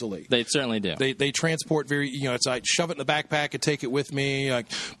transport easily. They certainly do. They transport very. It's like shove it in the backpack and take it with me. Like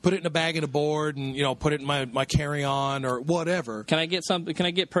put it in a bag and a board, and put it in my carry-on or whatever. Can I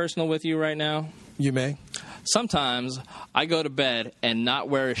get personal with you right now? You may. Sometimes I go to bed and not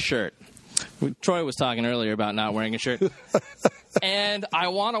wear a shirt. Troy was talking earlier about not wearing a shirt. And I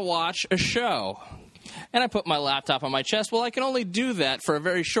want to watch a show. And I put my laptop on my chest. Well, I can only do that for a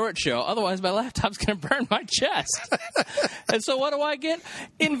very short show. Otherwise, my laptop's going to burn my chest. And so what do I get?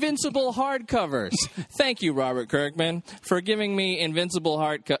 Invincible hardcovers. Thank you, Robert Kirkman, for giving me Invincible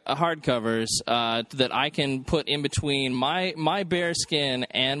hardcovers that I can put in between my bare skin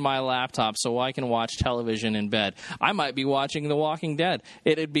and my laptop so I can watch television in bed. I might be watching The Walking Dead.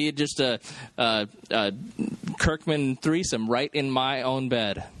 It'd be just a Kirkman threesome right in my own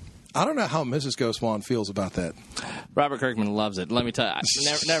bed. I don't know how Mrs. Goswan feels about that. Robert Kirkman loves it. Let me tell you.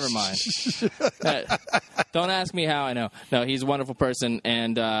 Never mind. Don't ask me how I know. No, he's a wonderful person,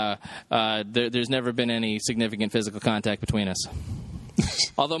 and there's never been any significant physical contact between us.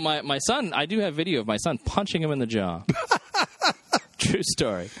 Although my son, I do have video of my son punching him in the jaw. True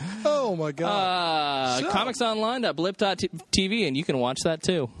story. Oh, my God. Comicsonline.blip.tv, and you can watch that,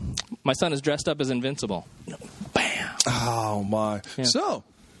 too. My son is dressed up as Invincible. Bam. Oh, my. Yeah. So...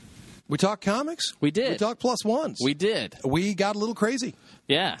 we talked comics. We did. We talked plus ones. We did. We got a little crazy.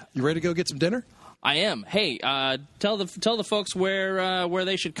 Yeah. You ready to go get some dinner? I am. Hey, tell the folks where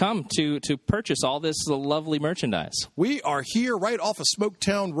they should come to purchase all this lovely merchandise. We are here right off of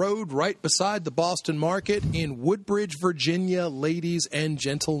Smoketown Road, right beside the Boston Market in Woodbridge, Virginia, ladies and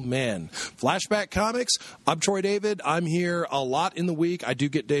gentlemen. Flashback Comics. I'm Troy David. I'm here a lot in the week. I do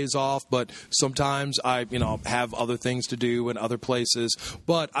get days off, but sometimes I have other things to do in other places.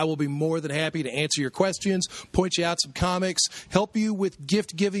 But I will be more than happy to answer your questions, point you out some comics, help you with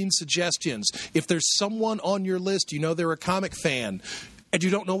gift-giving suggestions. If there's someone on your list, they're a comic fan, and you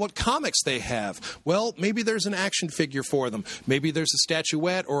don't know what comics they have. Well, maybe there's an action figure for them. Maybe there's a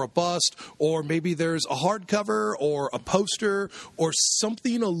statuette or a bust, or maybe there's a hardcover or a poster or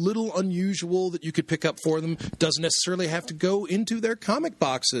something a little unusual that you could pick up for them. Doesn't necessarily have to go into their comic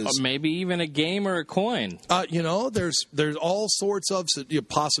boxes. Or maybe even a game or a coin. There's all sorts of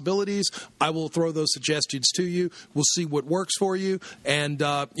possibilities. I will throw those suggestions to you. We'll see what works for you, and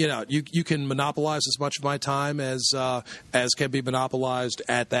you can monopolize as much of my time as can be monopolized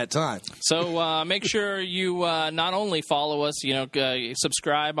at that time. So make sure you not only follow us,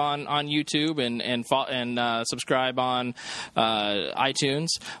 subscribe on YouTube and subscribe on iTunes,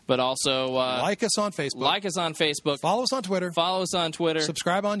 but also like us on Facebook. Follow us on Twitter.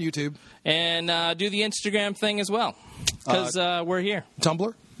 Subscribe on YouTube. And do the Instagram thing as well, because we're here.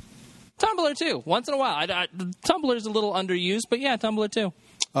 Tumblr too. Once in a while. Tumblr's a little underused, but yeah, Tumblr too.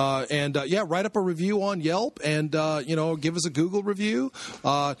 Write up a review on Yelp and, give us a Google review.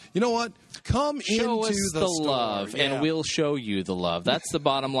 You know what? Show us the store. love, and we'll show you the love. That's the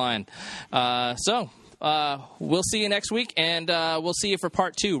bottom line. We'll see you next week, and we'll see you for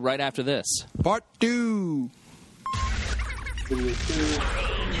part 2 right after this. Part 2.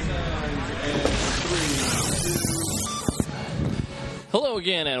 Hello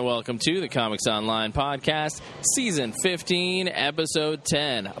again, and welcome to the Comics Online Podcast, Season 15, Episode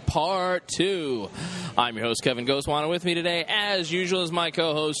 10, Part 2. I'm your host, Kevin Ghostwana. With me today, as usual, is my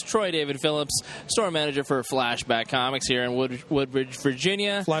co-host, Troy David Phillips, store manager for Flashback Comics here in Woodbridge,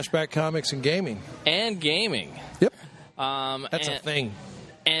 Virginia. Flashback Comics and Gaming. Yep. That's a thing.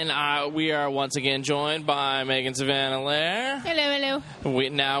 And we are once again joined by Megan Savannah Lair. Hello. We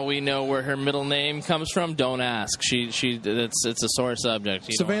know where her middle name comes from. Don't ask. It's a sore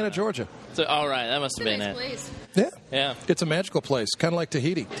subject. Savannah, Georgia. So, all right, that must have been it. Place. Yeah. It's a magical place, kind of like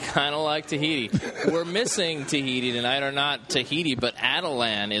Tahiti. We're missing Tahiti tonight, or not Tahiti, but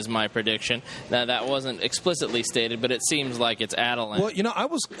Adelan is my prediction. Now, that wasn't explicitly stated, but it seems like it's Adelan. Well,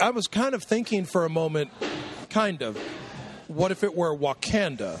 I was kind of thinking for a moment, what if it were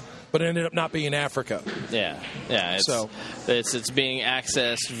Wakanda, but it ended up not being Africa? Yeah. It's being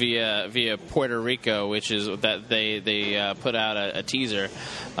accessed via Puerto Rico, which is that they put out a teaser.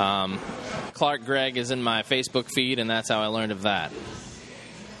 Clark Gregg is in my Facebook feed, and that's how I learned of that.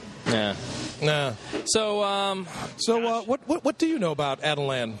 Yeah. Nah. So what do you know about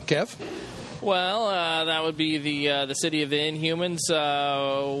Adelan, Kev? Well, that would be the city of the Inhumans.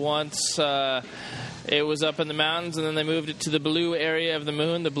 Once. It was up in the mountains, and then they moved it to the blue area of the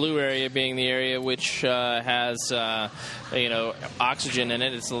moon, the blue area being the area which has, oxygen in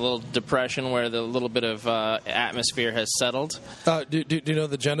it. It's a little depression where the little bit of atmosphere has settled. Do you know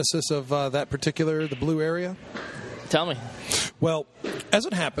the genesis of the blue area? Tell me. Well, as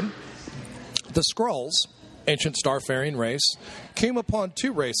it happened, the Skrulls, ancient starfaring race, came upon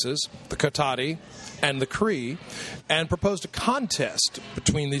 2 races, the Kotati and the Kree, and proposed a contest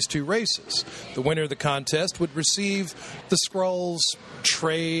between these 2 races. The winner of the contest would receive the Skrulls'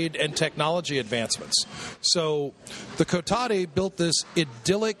 trade and technology advancements. So the Kotati built this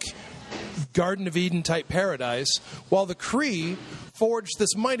idyllic Garden of Eden type paradise, while the Kree forged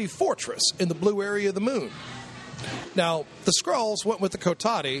this mighty fortress in the blue area of the moon. Now, the Skrulls went with the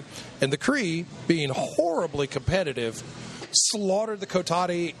Kotati, and the Kree, being horribly competitive, slaughtered the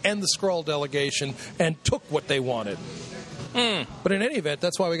Kotati and the Skrull delegation and took what they wanted. But in any event,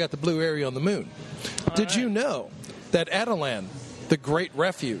 that's why we got the blue area on the moon. Did you know that Adelan, the Great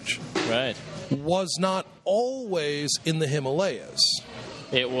Refuge, was not always in the Himalayas?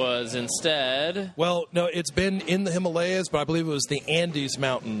 It was instead... Well, no, it's been in the Himalayas, but I believe it was the Andes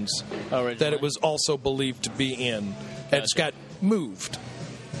Mountains that it was also believed to be in. And it's got moved.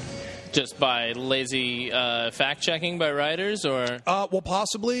 Just by lazy fact-checking by writers, or? Well,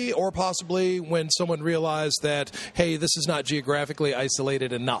 possibly when someone realized that, hey, this is not geographically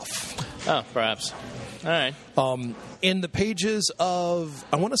isolated enough. Oh, perhaps. All right. In the pages of,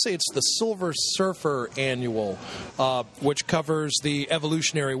 I want to say it's the Silver Surfer Annual, which covers the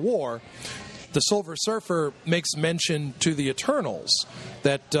Evolutionary War, the Silver Surfer makes mention to the Eternals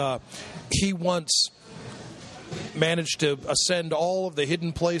that he once managed to ascend all of the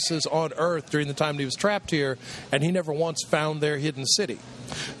hidden places on Earth during the time he was trapped here, and he never once found their hidden city.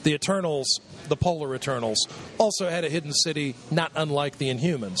 The Eternals, the Polar Eternals, also had a hidden city not unlike the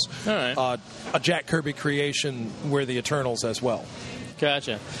Inhumans. All right. A Jack Kirby creation were the Eternals as well.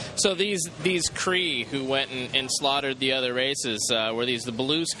 Gotcha. So these Kree who went and slaughtered the other races, were these the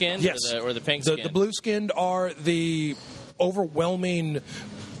blue-skinned yes. or the pink-skinned? The blue-skinned are the overwhelming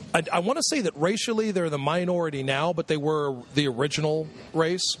I want to say that racially they're the minority now, but they were the original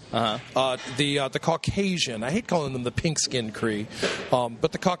race. The Caucasian. I hate calling them the pink-skinned Kree,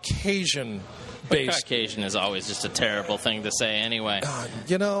 but the Caucasian. Caucasian is always just a terrible thing to say anyway.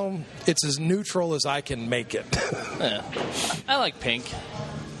 It's as neutral as I can make it. Yeah. I like pink.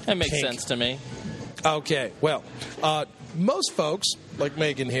 That makes sense to me. Okay, well, most folks, like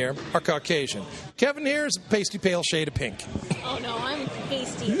Megan here, are Caucasian. Kevin here is a pasty pale shade of pink. Oh, no, I'm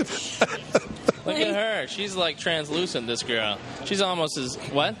pasty. Look at her. She's like translucent, this girl. She's almost as...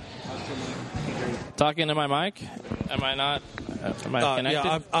 What? Talking to my mic? Am I not... Am I connected?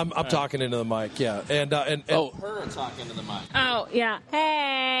 Yeah, I'm talking into the mic, yeah. And her talking to the mic. Oh, yeah.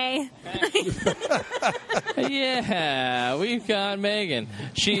 Hey. Yeah, we've got Megan.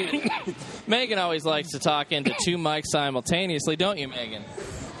 Megan always likes to talk into two mics simultaneously, don't you, Megan?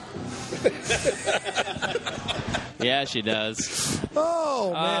 Yeah, she does.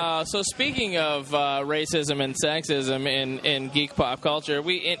 Oh, man. So speaking of racism and sexism in geek pop culture,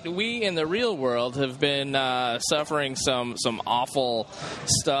 we in the real world have been suffering some awful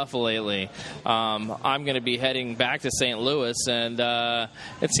stuff lately. I'm going to be heading back to St. Louis, and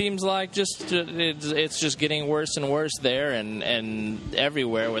it seems like it's just getting worse and worse there and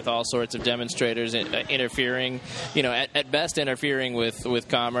everywhere, with all sorts of demonstrators interfering, at best interfering with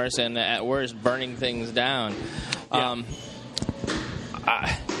commerce, and at worst burning things down. Yeah.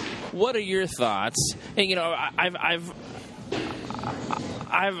 What are your thoughts? And,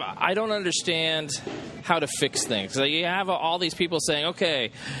 I don't understand how to fix things. So you have all these people saying,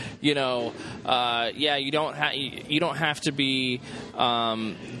 okay, you don't have to be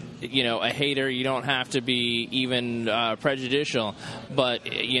a hater, you don't have to be even prejudicial,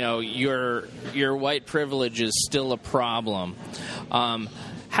 but your white privilege is still a problem.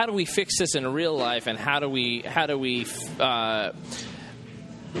 How do we fix this in real life, and how do we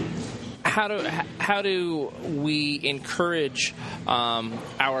encourage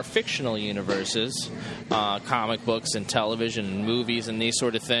our fictional universes, comic books and television and movies and these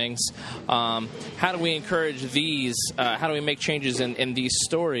sort of things? How do we encourage these? How do we make changes in these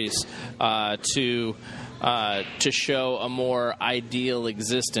stories to show a more ideal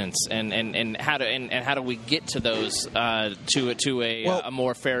existence, and how do we get to those to a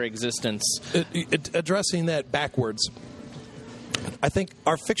more fair existence? Addressing that backwards, I think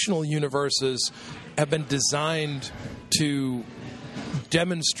our fictional universes have been designed to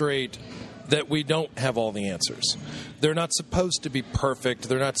demonstrate that we don't have all the answers. They're not supposed to be perfect.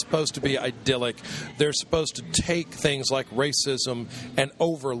 They're not supposed to be idyllic. They're supposed to take things like racism and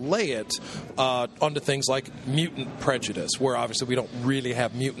overlay it onto things like mutant prejudice, where obviously we don't really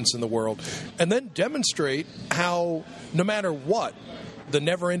have mutants in the world, and then demonstrate how, no matter what, the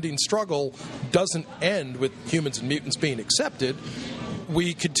never-ending struggle doesn't end with humans and mutants being accepted.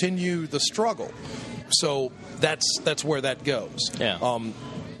 We continue the struggle. So that's where that goes. Yeah.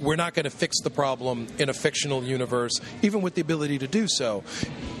 We're not going to fix the problem in a fictional universe, even with the ability to do so.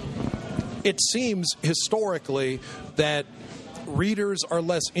 It seems historically that readers are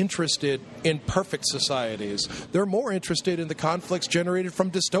less interested in perfect societies. They're more interested in the conflicts generated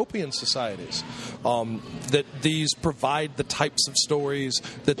from dystopian societies. That these provide the types of stories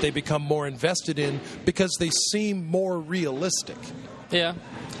that they become more invested in because they seem more realistic. Yeah.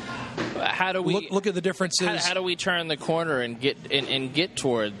 How do we look at the differences? How do we turn the corner and get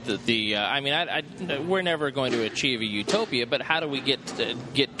toward the? We're never going to achieve a utopia, but how do we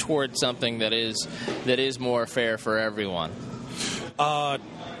get toward something that is more fair for everyone? Those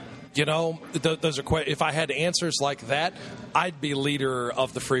are quite. If I had answers like that, I'd be leader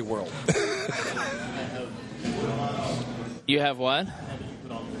of the free world. You have what?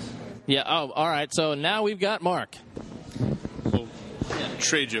 Yeah. Oh, all right. So now we've got Mark.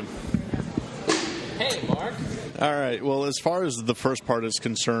 Trade you. Hey, Mark. All right. Well, as far as the first part is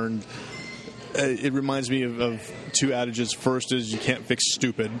concerned, it reminds me of two adages. First is you can't fix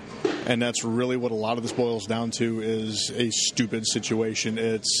stupid, and that's really what a lot of this boils down to, is a stupid situation.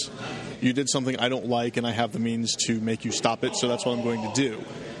 It's, you did something I don't like, and I have the means to make you stop it, so that's what I'm going to do.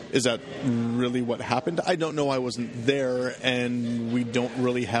 Is that really what happened? I don't know. I wasn't there, and we don't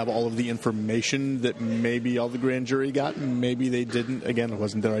really have all of the information that maybe all the grand jury got. Maybe they didn't. Again, I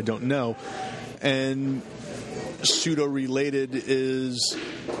wasn't there. I don't know. And pseudo-related is,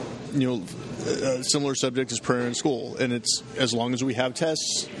 a similar subject is prayer in school. And it's, as long as we have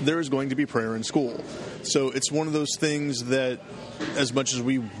tests, there is going to be prayer in school. So it's one of those things that, as much as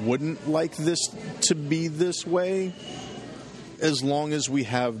we wouldn't like this to be this way, as long as we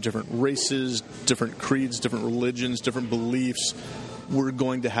have different races, different creeds, different religions, different beliefs, we're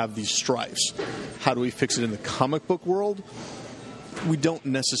going to have these strifes. How do we fix it in the comic book world? we don't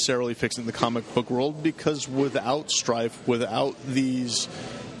necessarily fix it in the comic book world, because without strife, without these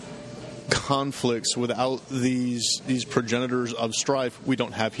conflicts, without these progenitors of strife, we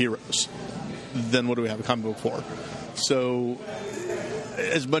don't have heroes. Then what do we have a comic book for? So,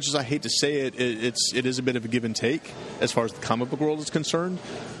 as much as I hate to say it, it is a bit of a give and take as far as the comic book world is concerned.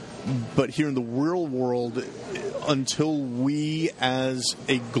 But here in the real world, until we as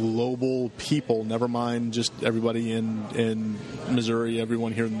a global people, never mind just everybody in Missouri,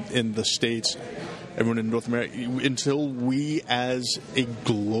 everyone here in the States, everyone in North America, until we as a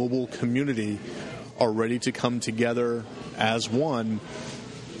global community are ready to come together as one,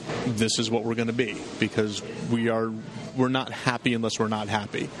 this is what we're going to be, because we're not happy unless we're not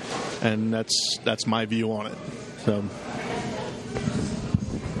happy, and that's my view on it. So,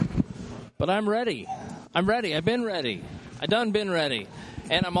 but I'm ready. I've been ready. I done been ready,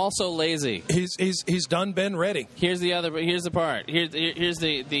 and I'm also lazy. He's done been ready. Here's the part. Here's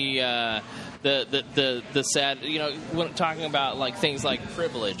the sad, when talking about like things like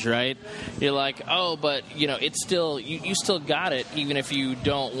privilege, right? You're like, oh, but it's still you still got it, even if you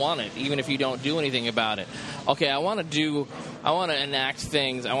don't want it, even if you don't do anything about it. Okay, I want to enact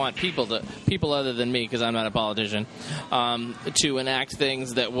things. I want people other than me, because I'm not a politician, to enact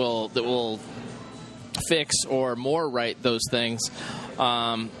things that will fix or more right those things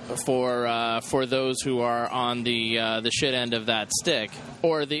for those who are on the shit end of that stick,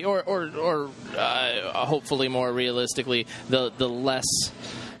 or hopefully more realistically the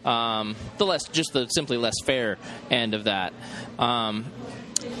simply less fair end of that.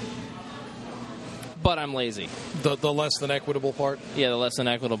 But I'm lazy. The less than equitable part? Yeah, the less than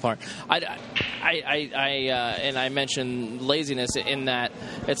equitable part. And I mentioned laziness in that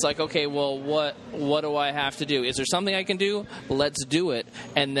it's like, okay, well, what do I have to do? Is there something I can do? Let's do it,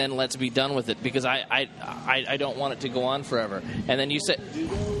 and then let's be done with it, because I don't want it to go on forever. And then you say,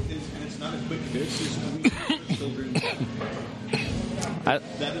 it's not a quick fix. It's children.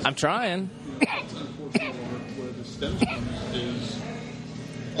 I'm trying. That's unfortunately where this stems from is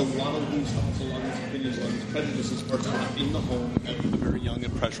a lot of these thoughts, a lot of these opinions, a lot of these prejudices are taught in the home at a very young,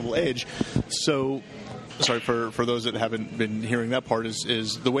 impressionable age. So, sorry for those that haven't been hearing that part,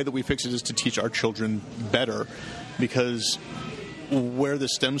 is the way that we fix it is to teach our children better, because where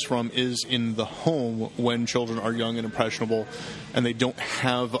this stems from is in the home when children are young and impressionable and they don't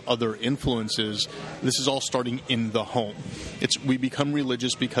have other influences. This is all starting in the home. We become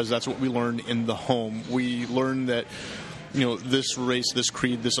religious because that's what we learn in the home. We learn that this race, this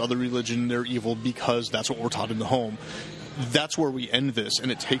creed, this other religion, they're evil because that's what we're taught in the home. That's where we end this,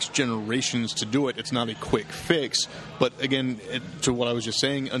 and it takes generations to do it. It's not a quick fix, but again, to what I was just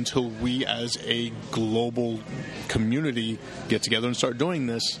saying, until we as a global community get together and start doing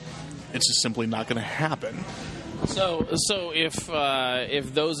this, it's just simply not going to happen. So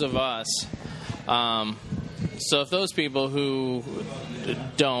if those of us, if those people who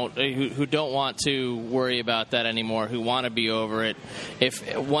don't want to worry about that anymore, who want to be over it,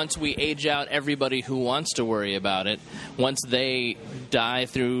 once we age out everybody who wants to worry about it, once they die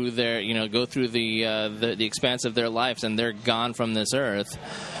through their, go through the expanse of their lives and they're gone from this earth,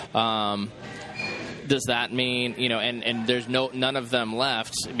 does that mean, and there's none of them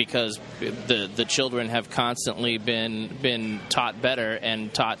left, because the children have constantly been taught better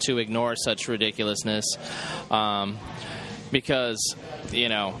and taught to ignore such ridiculousness, because,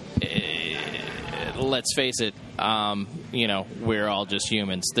 let's face it, we're all just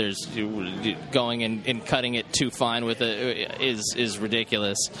humans. There's going and cutting it too fine with it is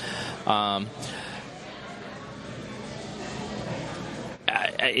ridiculous.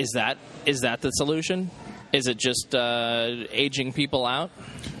 Is that the solution? Is it just aging people out?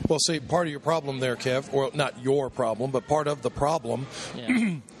 Well, see, part of your problem there, Kev, or not your problem, but part of the problem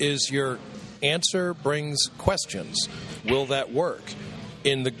is your answer brings questions. Will that work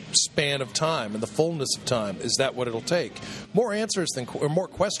in the span of time, in the fullness of time? Is that what it'll take? More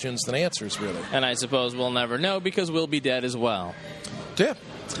questions than answers, really. And I suppose we'll never know, because we'll be dead as well. Yeah.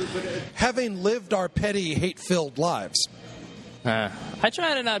 Having lived our petty, hate-filled lives. I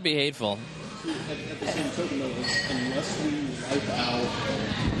try to not be hateful. At the same token, though, unless we wipe out,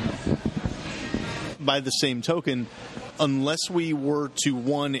 by the same token, unless we were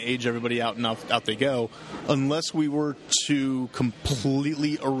to, age everybody out and out they go, unless we were to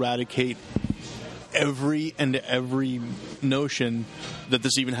completely eradicate every notion that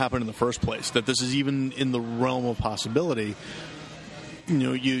this even happened in the first place, that this is even in the realm of possibility,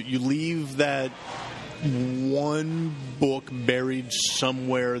 you leave that one book buried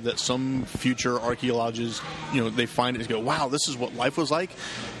somewhere that some future archaeologists, they find it and go, wow, this is what life was like.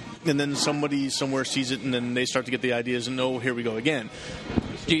 and then somebody somewhere sees it, and then they start to get the ideas, and here we go again.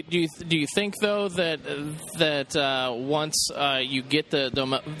 Do you think though that once you get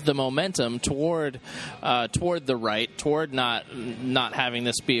the momentum toward the right, toward not having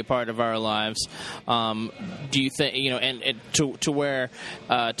this be a part of our lives, do you think and to where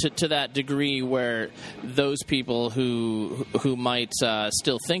to that degree where those people who might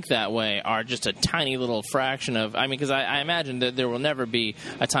still think that way are just a tiny little fraction of? I mean, because I imagine that there will never be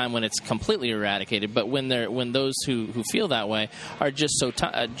a time when it's completely eradicated, but when those who feel that way are just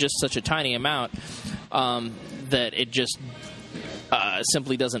such a tiny amount that it just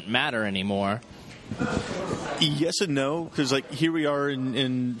simply doesn't matter anymore. Yes and no, because here we are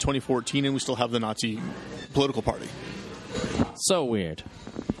in 2014, and we still have the Nazi political party. So weird.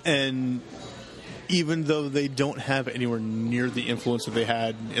 And even though they don't have anywhere near the influence that they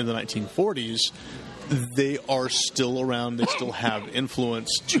had in the 1940s, they are still around. They still have influence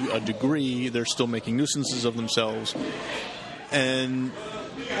to a degree. They're still making nuisances of themselves. And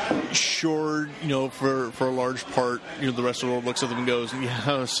sure, for a large part, the rest of the world looks at them and goes,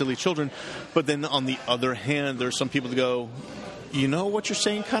 yeah, silly children. But then on the other hand, there's some people that go, what you're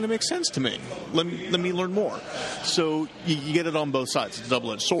saying kind of makes sense to me. Let me learn more. So you get it on both sides. It's a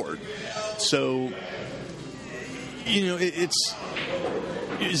double-edged sword. So, is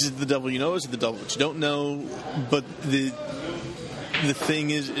it the devil you know? Is it the devil that you don't know? But the thing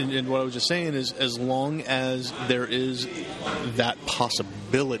is, and what I was just saying is, as long as there is that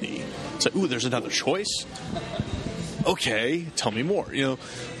possibility, it's like, ooh, there's another choice. Okay, tell me more.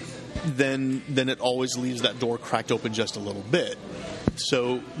 Then it always leaves that door cracked open just a little bit.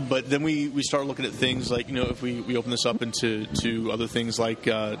 So, but then we start looking at things like, if we open this up into other things like,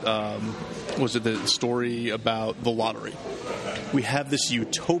 was it the story about the lottery? We have this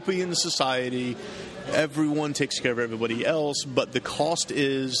utopian society. Everyone takes care of everybody else, but the cost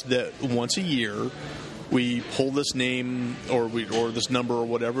is that once a year we pull this name or this number or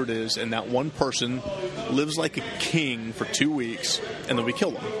whatever it is, and that one person lives like a king for 2 weeks, and then we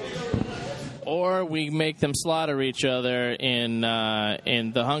kill them. Or we make them slaughter each other in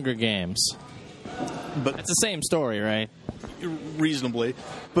the Hunger Games. But it's the same story, right? Reasonably,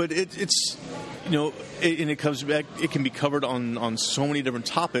 but it's and it comes back. It can be covered on so many different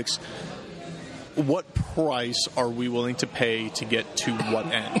topics. What price are we willing to pay to get to what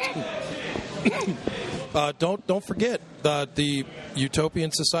end? Don't forget the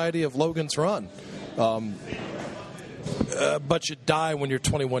utopian society of Logan's Run. But you die when you're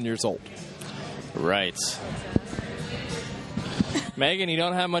 21 years old. Right. Megan, you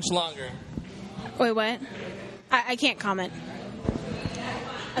don't have much longer. Wait, what? I can't comment.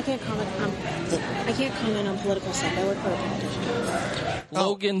 I can't comment on political stuff. I work for a politician.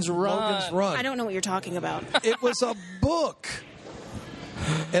 Logan's Run. I don't know what you're talking about. It was a book.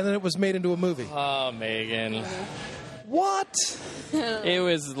 And then it was made into a movie. Oh, Megan. What? It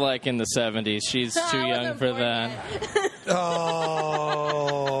was like in the 70s. She's too young for that.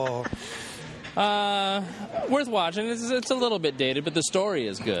 Oh. Worth watching. It's a little bit dated, but the story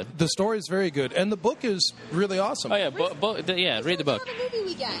is good. The story is very good, and the book is really awesome. Oh yeah, read the book. Movie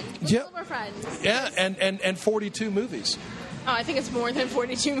weekend. Yeah, we're friends. Yeah, and 42 movies. Oh, I think it's more than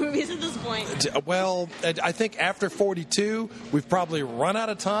 42 movies at this point. Well, I think after 42, we've probably run out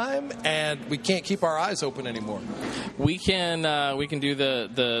of time, and we can't keep our eyes open anymore. We can do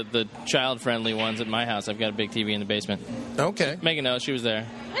the child friendly ones at my house. I've got a big TV in the basement. Okay. Megan knows, she was there.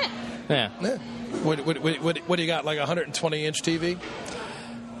 Yeah. What do you got? Like a 120-inch TV?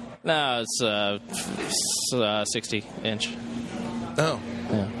 No, it's 60-inch. Oh.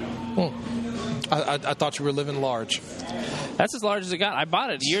 Yeah. Well, I thought you were living large. That's as large as it got. I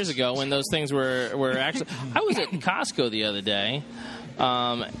bought it years ago when those things were actually. I was at Costco the other day,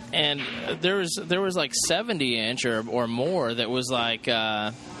 and there was like 70-inch or more that was like,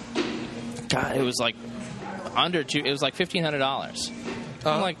 God, it was like under two. It was like $1,500.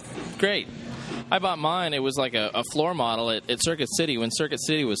 I'm like, great. I bought mine. It was like a floor model at Circuit City when Circuit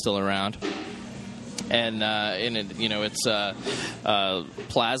City was still around. And it's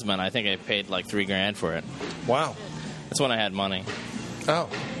plasma, and I think I paid like $3,000 for it. Wow. That's when I had money. Oh.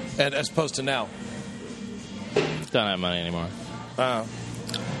 And as opposed to now? Don't have money anymore. Oh.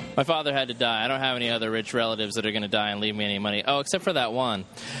 My father had to die. I don't have any other rich relatives that are going to die and leave me any money. Oh, except for that one.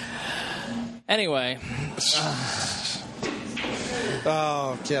 Anyway.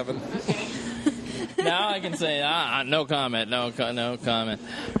 Oh, Kevin. Now I can say, no comment, no comment.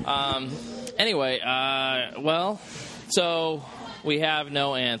 Anyway, so we have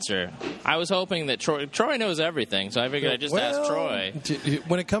no answer. I was hoping that Troy knows everything, so I figured I'd just ask Troy.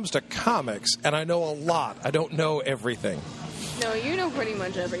 When it comes to comics, and I know a lot, I don't know everything. No, you know pretty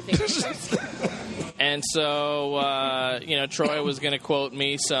much everything. And so, Troy was going to quote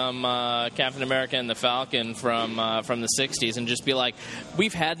me some Captain America and the Falcon from the 60s and just be like,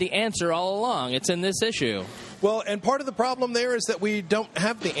 we've had the answer all along. It's in this issue. Well, and part of the problem there is that we don't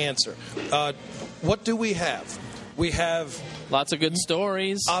have the answer. What do we have? We have... Lots of good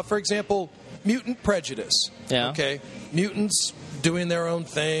stories. For example, mutant prejudice. Yeah. Okay. Mutants doing their own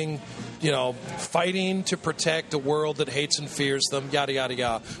thing, fighting to protect a world that hates and fears them, yada, yada,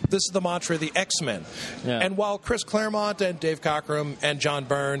 yada. This is the mantra of the X-Men. Yeah. And while Chris Claremont and Dave Cockrum and John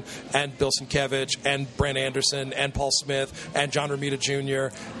Byrne and Bill Sienkiewicz and Brent Anderson and Paul Smith and John Romita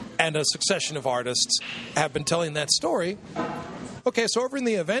Jr. and a succession of artists have been telling that story, okay, so over in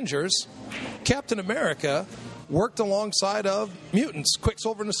the Avengers, Captain America worked alongside of mutants,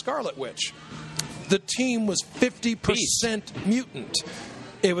 Quicksilver and the Scarlet Witch. The team was 50% mutant.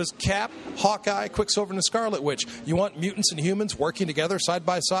 It was Cap, Hawkeye, Quicksilver, and the Scarlet Witch. You want mutants and humans working together side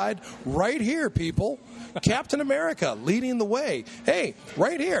by side? Right here, people. Captain America leading the way. Hey,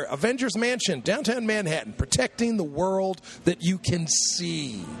 right here, Avengers Mansion, downtown Manhattan, protecting the world that you can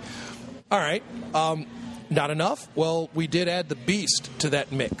see. All right. Not enough? Well, we did add the Beast to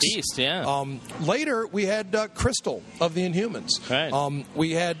that mix. Beast, yeah. Later, we had Crystal of the Inhumans. Right.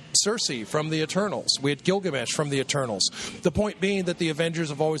 We had Cersei from the Eternals. We had Gilgamesh from the Eternals. The point being that the Avengers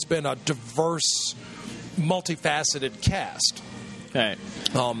have always been a diverse, multifaceted cast. Right.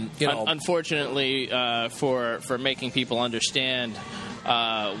 Unfortunately, for making people understand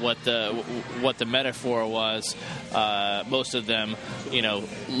what the metaphor was, most of them,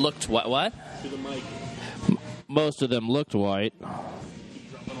 looked what? To the mic. Most of them looked white.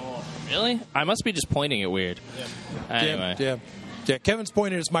 Really? I must be just pointing it weird. Yeah. Anyway. Yeah, Kevin's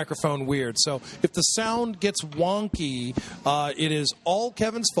pointing his microphone weird. So if the sound gets wonky, it is all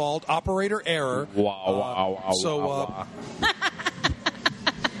Kevin's fault. Operator error. Wow.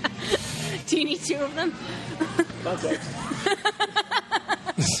 Do you need two of them?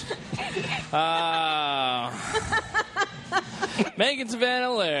 Megan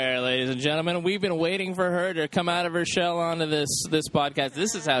Savannah Lair, ladies and gentlemen. We've been waiting for her to come out of her shell onto this podcast.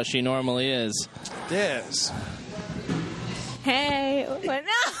 This is how she normally is. Yes. Hey. What?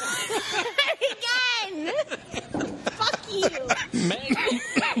 No. Again. Fuck you. Megan,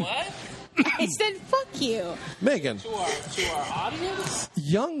 what? I said fuck you. Megan. To our audience?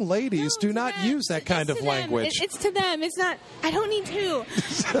 Young ladies do not use that kind of language. It's to them. It's not. I don't need to.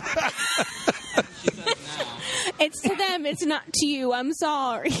 It's to them. It's not to you. I'm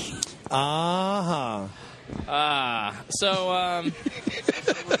sorry. Uh-huh.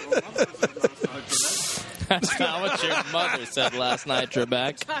 That's not what your mother said last night,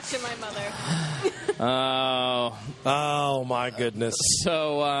 Trebek. Talk to my mother. Oh, my goodness.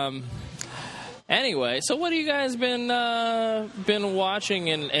 So, anyway, so what have you guys been watching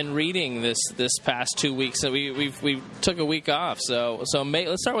and reading this past 2 weeks? So we took a week off. So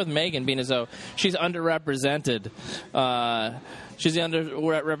let's start with Megan, being as though she's underrepresented. She's the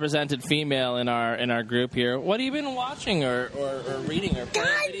underrepresented female in our group here. What have you been watching or reading or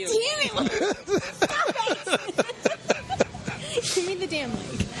playing video games? God damn it! Stop it! Give me the damn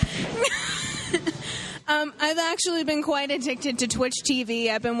mic. I've actually been quite addicted to Twitch TV.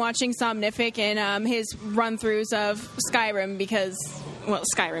 I've been watching Somnific and his run-throughs of Skyrim because, well,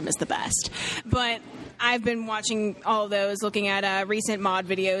 Skyrim is the best. But I've been watching all of those, looking at recent mod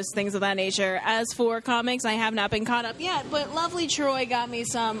videos, things of that nature. As for comics, I have not been caught up yet, but lovely Troy got me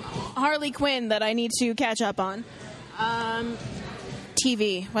some Harley Quinn that I need to catch up on.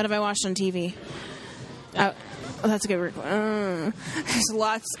 TV. What have I watched on TV? Oh, that's a good word. There's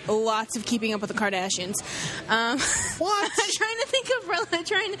lots of Keeping Up with the Kardashians. What? I'm trying to think of.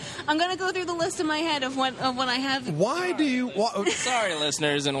 I'm going to go through the list in my head of what I have. Why do you? Sorry,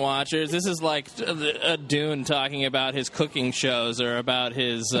 listeners and watchers. This is like a Dune talking about his cooking shows or about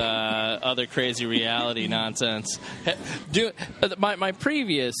his other crazy reality nonsense. My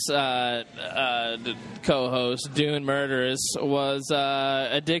previous co-host, Dune Murderous, was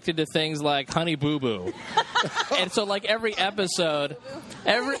addicted to things like Honey Boo Boo. And so, like, every episode,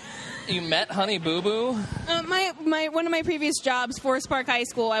 you met Honey Boo Boo? One of my previous jobs, Forest Park High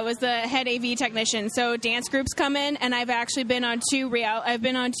School, I was the head AV technician. So dance groups come in, and I've actually been on two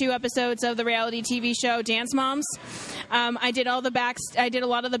episodes of the reality TV show Dance Moms. I did a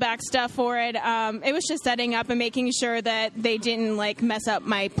lot of the back stuff for it. It was just setting up and making sure that they didn't mess up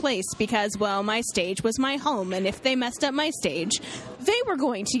my place because, well, my stage was my home, and if they messed up my stage, they were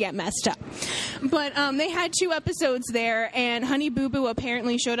going to get messed up. But they had 2 episodes there, and Honey Boo Boo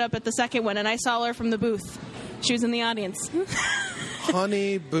apparently showed up at the second one, and I saw her from the booth. She was in the audience.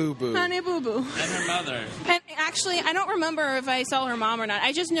 Honey Boo Boo. Honey Boo Boo. And her mother. And actually, I don't remember if I saw her mom or not.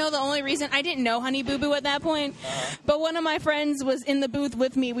 I just know the only reason I didn't know Honey Boo Boo at that point. But one of my friends was in the booth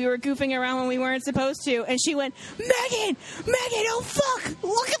with me. We were goofing around when we weren't supposed to, and she went, Megan, oh fuck,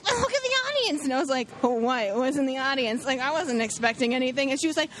 look at the audience. And I was like, oh, what? It was in the audience. Like, I wasn't expecting anything. And she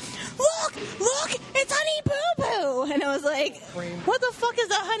was like, look, it's Honey Boo Boo. And I was like, what the fuck is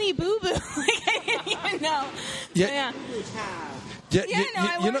a Honey Boo Boo? Like, I didn't even know. Yeah.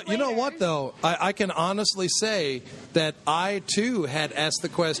 You know what, though? I can honestly say that I, too, had asked the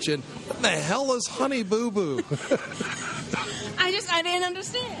question, what the hell is Honey Boo Boo? I didn't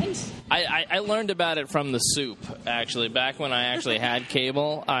understand. I learned about it from The Soup, actually. Back when I actually had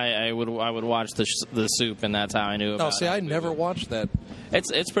cable, I would watch the Soup, and that's how I knew about it. Oh, see, I never watched that.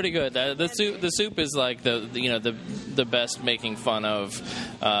 It's pretty good. The Soup is like the best making fun of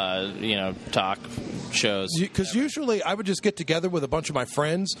talk shows. Because usually I would just get together with a bunch of my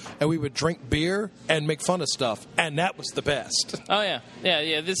friends and we would drink beer and make fun of stuff, and that was the best. Oh yeah.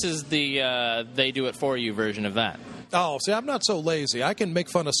 This is the they do it for you version of that. Oh, see, I'm not so lazy. I can make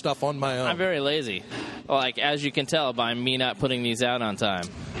fun of stuff on my own. I'm very lazy, like as you can tell by me not putting these out on time.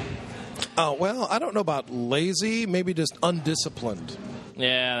 Oh well, I don't know about lazy. Maybe just undisciplined.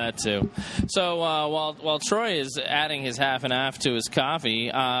 Yeah, that too. So while Troy is adding his half and half to his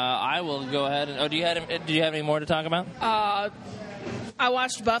coffee, I will go ahead and. Oh, do you have any more to talk about? I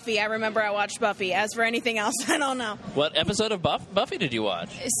watched Buffy. I remember I watched Buffy. As for anything else, I don't know. What episode of Buffy did you watch?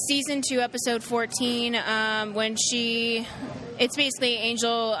 Season 2, episode 14. When it's basically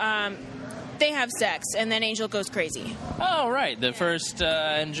Angel. They have sex, and then Angel goes crazy. Oh, right. The first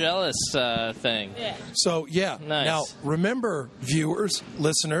Angelus thing. Yeah. So, yeah. Nice. Now, remember, viewers,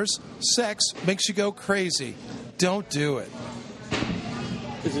 listeners, sex makes you go crazy. Don't do it.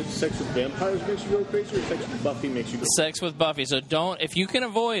 Is it sex with vampires makes you go crazy, or sex with Buffy makes you go crazy? Sex with Buffy. So don't, if you can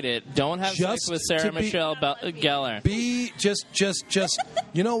avoid it, don't have sex with Sarah Michelle Gellar. Be just,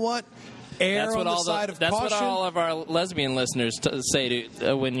 you know what? Err on the side of caution. That's what all of our lesbian listeners say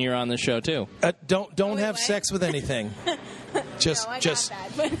to when you're on the show too. Don't have sex with anything. Just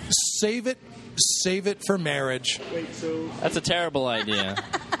save it for marriage. Wait, so that's a terrible idea.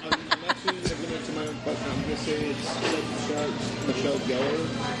 I'm actually going to my own question. I'm going to say it's Michelle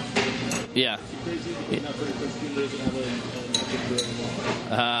Gellar. Yeah. Crazy because not very Christian doesn't have a career anymore.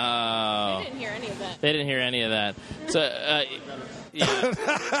 Oh. They didn't hear any of that. They didn't hear any of that. So.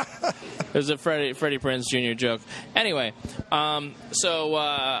 Yeah. It was a Freddie Prinze Jr. joke. Anyway, so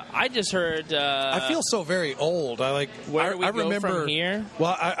I just heard. I feel so very old. Where do we go from here?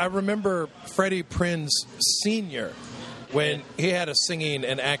 Well, I remember Freddie Prinze Sr. when he had a singing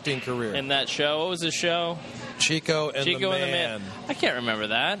and acting career. In that show, what was his show? Chico and the Man. I can't remember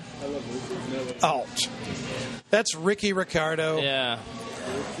that. Oh, that's Ricky Ricardo. Yeah.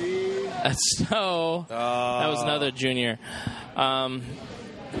 That's so. That was another junior.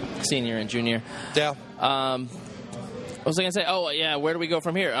 Senior and junior. Yeah. What was I going to say? Oh, yeah, where do we go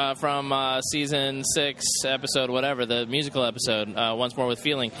from here? From season 6, episode whatever, the musical episode, Once More with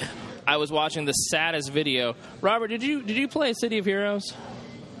Feeling. I was watching the saddest video. Robert, did you play City of Heroes?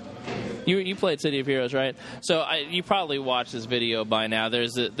 You played City of Heroes, right? So you probably watched this video by now.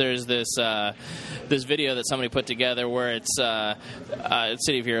 There's this video that somebody put together where it's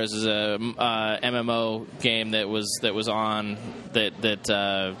City of Heroes is a MMO game that was on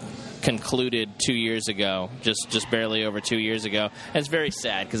that concluded 2 years ago, just barely over 2 years ago. And it's very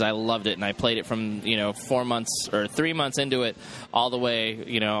sad because I loved it and I played it from 4 months or 3 months into it all the way.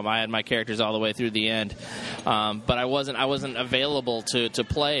 I had my characters all the way through the end, but I wasn't available to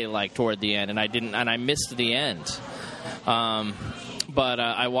play like toward the end, and I missed the end. But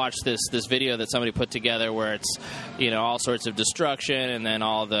I watched this video that somebody put together where it's all sorts of destruction and then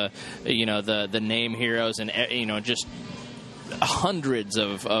all the the name heroes and just hundreds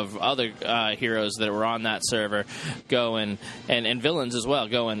of other heroes that were on that server go and villains as well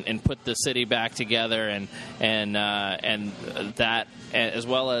go and put the city back together and that as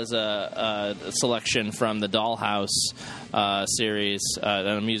well as a selection from the Dollhouse series,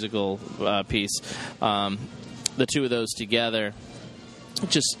 a musical piece. The two of those together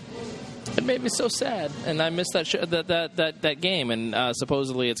just it made me so sad, and I missed that that game, and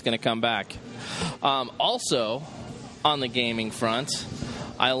supposedly it's going to come back. Also, on the gaming front,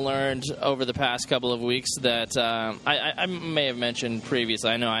 I learned over the past couple of weeks that I may have mentioned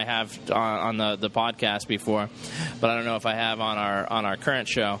previously. I know I have on the podcast before, but I don't know if I have on our current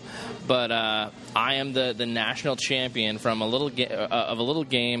show. But I am the national champion from a little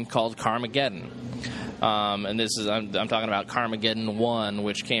game called Carmageddon. And this is I'm talking about Carmageddon 1,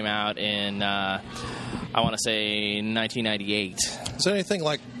 which came out in I want to say 1998. Is it anything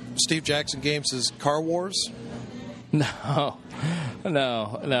like Steve Jackson Games' Car Wars? No.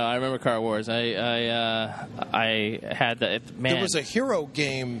 I remember Car Wars. I had that. Man, there was a hero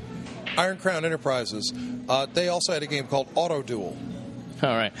game, Iron Crown Enterprises. They also had a game called Auto Duel.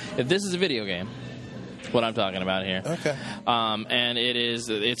 All right. If this is a video game, what I'm talking about here. Okay. And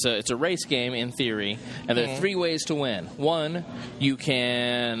it's a race game in theory, and there are three ways to win. One, you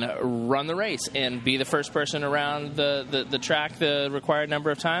can run the race and be the first person around the track the required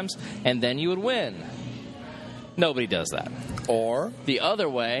number of times, and then you would win. Nobody does that. Or the other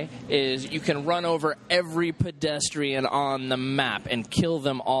way is you can run over every pedestrian on the map and kill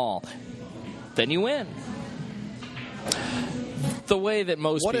them all. Then you win. The way that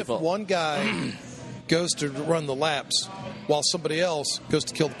most people... What if one guy goes to run the laps while somebody else goes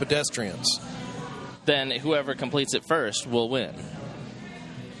to kill the pedestrians? Then whoever completes it first will win.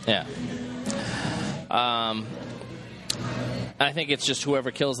 Yeah. I think it's just whoever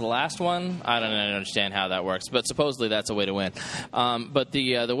kills the last one. I don't understand how that works, but supposedly that's a way to win. But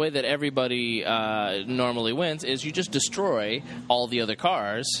the way that everybody normally wins is you just destroy all the other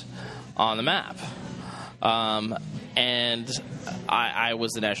cars on the map. And I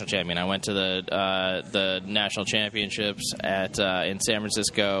was the national champion. I went to the national championships in San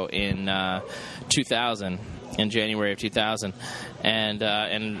Francisco in 2000. In January of 2000, and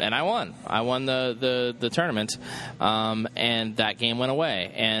I won. I won the tournament, and that game went away.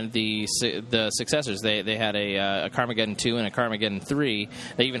 And the successors, they had a Carmageddon 2 and a Carmageddon 3.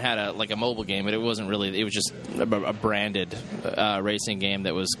 They even had a mobile game, but it wasn't really. It was just a branded racing game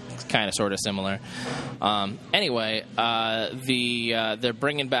that was kind of sort of similar. Anyway, they're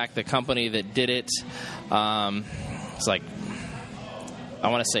bringing back the company that did it. It's like, I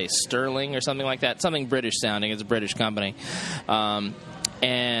want to say Sterling or something like that. Something British sounding. It's a British company.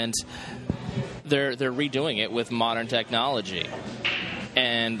 And they're redoing it with modern technology.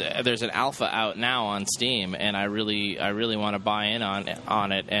 And there's an alpha out now on Steam, and I really want to buy in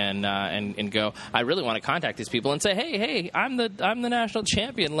on it and go. I really want to contact these people and say, hey, I'm the national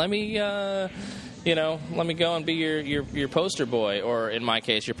champion. Let me let me go and be your poster boy, or in my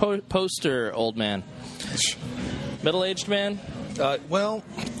case, your poster old man, middle-aged man. Well,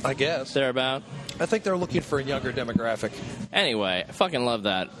 I guess thereabout. I think they're looking for a younger demographic. Anyway, I fucking love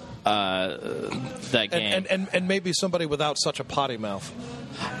that game. And maybe somebody without such a potty mouth.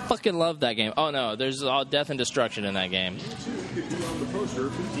 Fucking love that game. Oh no, there's all death and destruction in that game.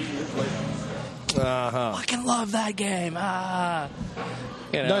 Fucking love that game.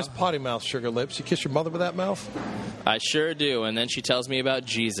 Nice potty mouth, Sugar Lips. You kiss your mother with that mouth? I sure do, and then she tells me about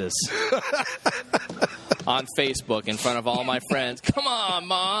Jesus. On Facebook in front of all my friends. Come on,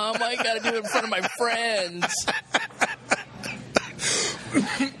 Mom. Why you got to do it in front of my friends?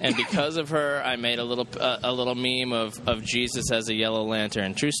 And because of her, I made a little meme of Jesus as a yellow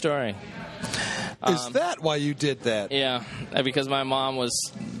lantern. True story. Is that why you did that? Yeah, because my mom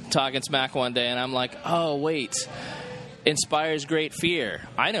was talking smack one day, and I'm like, oh, wait. Inspires great fear.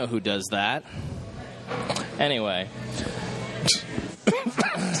 I know who does that. Anyway.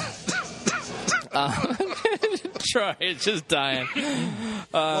 Troy is just dying.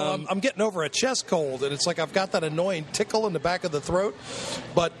 Well, I'm getting over a chest cold, and it's like I've got that annoying tickle in the back of the throat,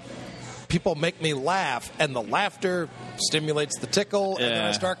 but people make me laugh, and the laughter stimulates the tickle, and then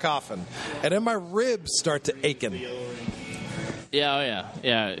I start coughing. And then my ribs start to aching. Yeah,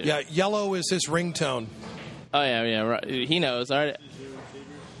 Yeah, yellow is his ringtone. Oh, yeah, right. He knows. All right.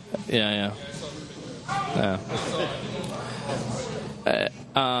 Yeah.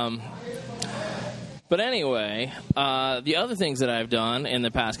 But anyway, the other things that I've done in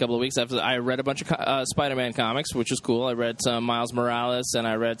the past couple of weeks, I read a bunch of Spider-Man comics, which was cool. I read some Miles Morales, and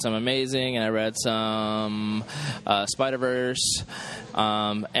I read some Amazing, and I read some Spider-Verse.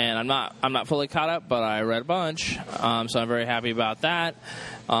 And I'm not fully caught up, but I read a bunch, so I'm very happy about that.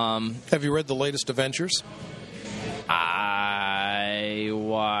 Have you read the latest Avengers? I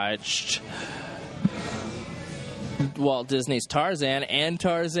watched Walt Disney's Tarzan and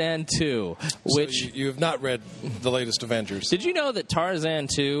Tarzan 2. Which so you have not read the latest Avengers. Did you know that Tarzan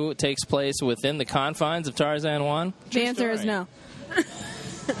 2 takes place within the confines of Tarzan 1? The answer is no. Is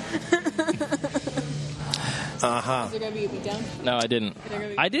it going to be a beatdown? No, I didn't.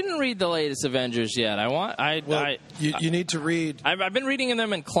 I didn't read the latest Avengers yet. You need to read... I've been reading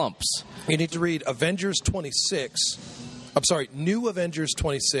them in clumps. You need to read Avengers 26. I'm sorry, New Avengers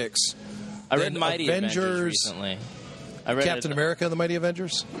 26. I read Mighty Avengers recently. I read Captain America and the Mighty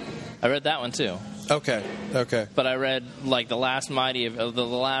Avengers? I read that one too. Okay. But I read like the last the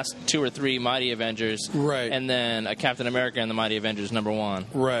last 2 or 3 Mighty Avengers, right? And then a Captain America and the Mighty Avengers #1,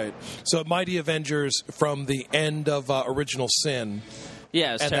 right? So Mighty Avengers from the end of Original Sin.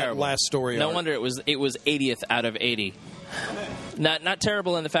 Yeah, it's terrible. That last story. No wonder it was 80th out of 80. Not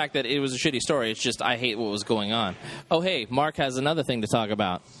terrible in the fact that it was a shitty story. It's just I hate what was going on. Oh, hey, Mark has another thing to talk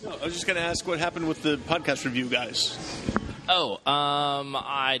about. No, I was just going to ask what happened with the podcast review guys. Oh,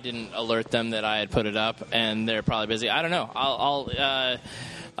 I didn't alert them that I had put it up, and they're probably busy. I don't know.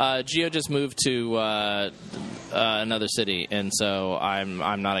 Gio just moved to another city, and so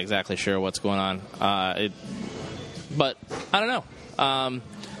I'm not exactly sure what's going on. But I don't know.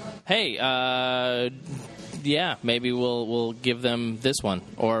 Hey, yeah, maybe we'll give them this one,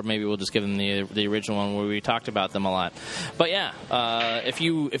 or maybe we'll just give them the original one where we talked about them a lot. But yeah, if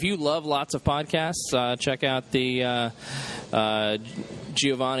you love lots of podcasts, check out the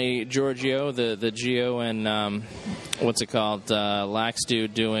Giovanni Giorgio, the Gio and what's it called, Lax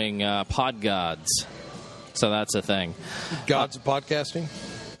Dude doing Pod Gods. So that's a thing. Gods of podcasting.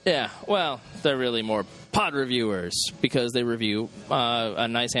 Yeah, well, they're really more pod reviewers because they review a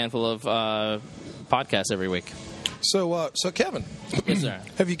nice handful of podcasts every week. So Kevin, yes, sir.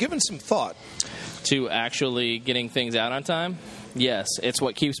 Have you given some thought to actually getting things out on time? Yes, it's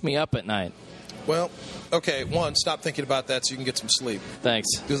what keeps me up at night. Well, okay, one, stop thinking about that so you can get some sleep. Thanks.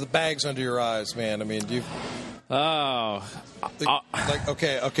 Because the bag's under your eyes, man. I mean, do you... Oh.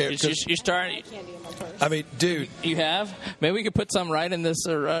 Okay. You're starting... I mean, dude. You have? Maybe we could put some right in this,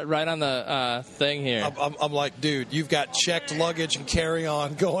 right on the thing here. I'm like, dude, you've got checked luggage and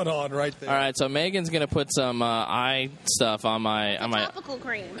carry-on going on right there. All right, so Megan's going to put some eye stuff on my... topical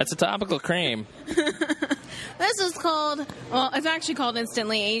cream. That's a topical cream. This is called, well, it's actually called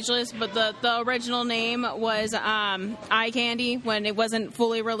Instantly Ageless, but the original name was Eye Candy when it wasn't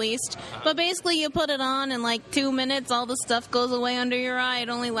fully released. But basically, you put it on, and like 2 minutes, all the stuff goes away under your eye. It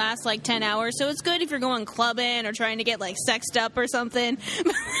only lasts like 10 hours, so it's good if you're going clubbing or trying to get like sexed up or something.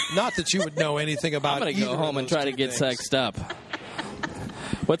 Not that you would know anything about. I'm going to go home and try to get sexed up.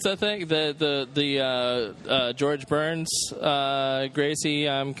 What's that thing? The George Burns, Gracie,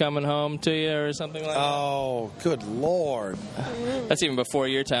 I'm coming home to you, or something like that? Oh, good Lord. That's even before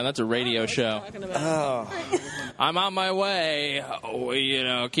your time. That's a radio show. Oh. I'm on my way.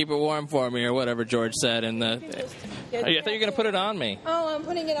 Oh, keep it warm for me, or whatever George said. I thought you were going to put it on me. Oh, I'm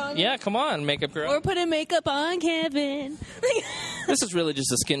putting it on you? Yeah, come on, makeup girl. We're putting makeup on Kevin. This is really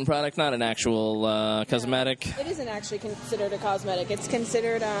just a skin product, not an actual cosmetic. It isn't actually considered a cosmetic. It's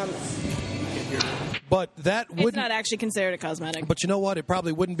considered... But that wouldn't... It's not actually considered a cosmetic. But you know what? It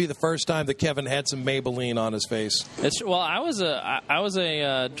probably wouldn't be the first time that Kevin had some Maybelline on his face. Well, I was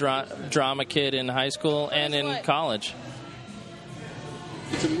a drama kid in high school and in college.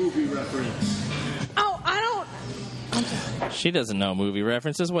 It's a movie reference. Oh, I don't... She doesn't know movie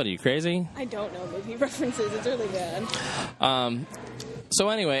references. What, are you crazy? I don't know movie references. It's really bad. So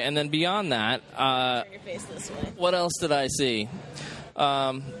anyway, and then beyond that, Turn your face this way. What else did I see?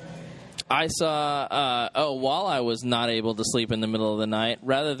 I saw, while I was not able to sleep in the middle of the night,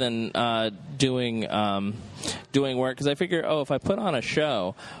 rather than doing work, because I figure, if I put on a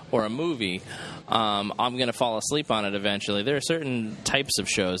show or a movie, I'm going to fall asleep on it eventually. There are certain types of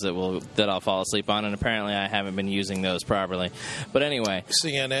shows that I'll fall asleep on, and apparently I haven't been using those properly. But anyway.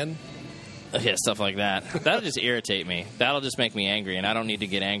 CNN? Yeah, stuff like that. That'll just irritate me. That'll just make me angry, and I don't need to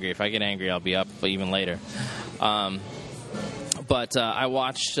get angry. If I get angry, I'll be up even later. But I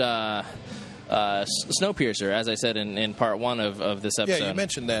watched Snowpiercer, as I said in part one of this episode. Yeah, you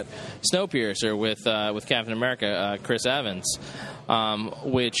mentioned that. Snowpiercer with Captain America, Chris Evans,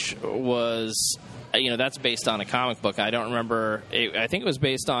 which was... that's based on a comic book. I don't remember... I think it was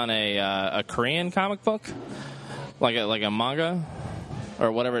based on a Korean comic book, like a manga,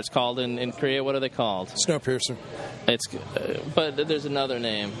 or whatever it's called in Korea. What are they called? Snowpiercer. It's, but there's another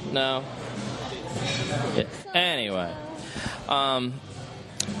name. No. Yeah. Anyway,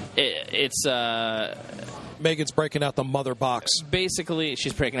 it's Megan's breaking out the mother box. Basically,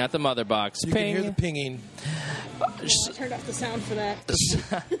 she's breaking out the mother box. You can hear the pinging. I turned off the sound for that.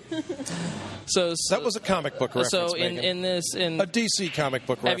 So that was a comic book reference. So Megan. in a DC comic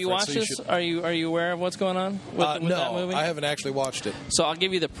book reference. Have you watched this? Are you aware of what's going on with that movie? No, I haven't actually watched it. So I'll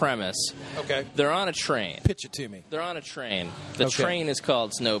give you the premise. Okay. They're on a train. Pitch it to me. They're on a train. The train is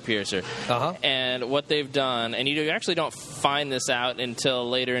called Snowpiercer. Uh-huh. And what they've done, and you actually don't find this out until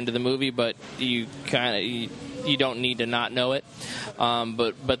later into the movie, but you don't need to not know it.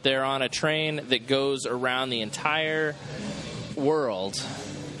 But they're on a train that goes around the entire world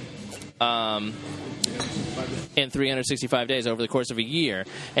in 365 days over the course of a year.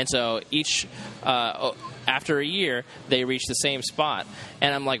 And so each after a year, they reach the same spot.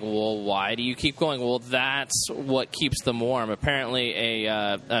 And I'm like, well, why do you keep going? Well, that's what keeps them warm. Apparently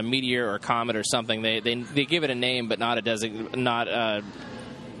a meteor or comet or something, they give it a name, but not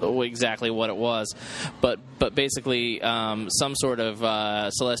exactly what it was, but basically some sort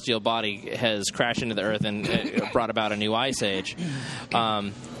of celestial body has crashed into the Earth and brought about a new ice age.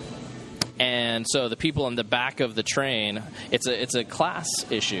 And so the people in the back of the train, it's a class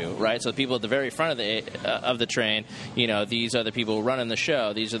issue, right? So the people at the very front of the train, these are the people running the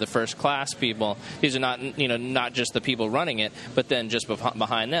show. These are the first class people. These are not just the people running it, but then just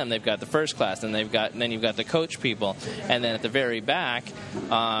behind them, they've got the first class, and then you've got the coach people, and then at the very back,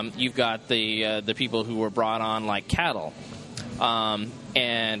 you've got the people who were brought on like cattle, and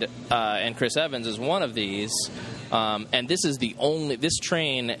Chris Evans is one of these. And this is this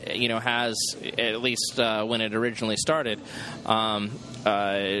train, has, at least when it originally started,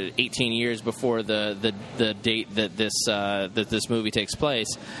 18 years before the date that this movie takes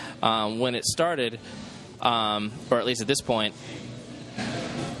place. When it started, or at least at this point,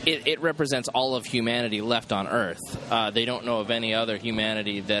 it represents all of humanity left on Earth. They don't know of any other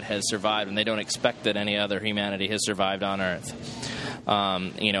humanity that has survived, and they don't expect that any other humanity has survived on Earth.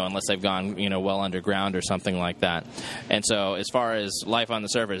 Unless they've gone, well underground or something like that. And so as far as life on the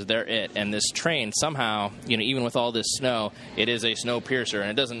surface, they're it. And this train somehow, even with all this snow, it is a snow piercer. And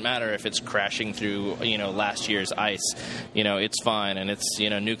it doesn't matter if it's crashing through, last year's ice. It's fine. And it's,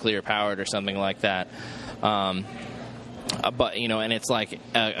 nuclear powered or something like that. But, and it's like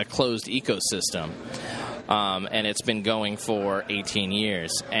a closed ecosystem. And it's been going for 18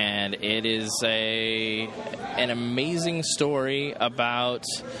 years. And it is an amazing story about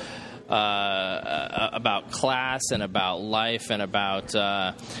class and about life and about,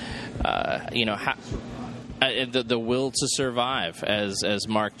 the will to survive, as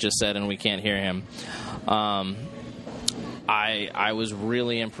Mark just said, and we can't hear him. I was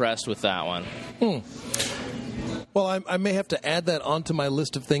really impressed with that one. Well, I may have to add that onto my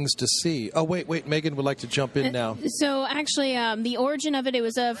list of things to see. Oh, wait, Megan would like to jump in now. So actually, the origin of it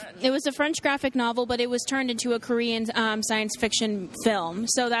was a French graphic novel, but it was turned into a Korean science fiction film.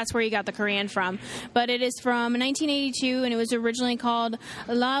 So that's where you got the Korean from. But it is from 1982, and it was originally called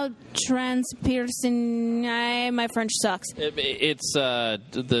La Transpiercing. My French sucks. It's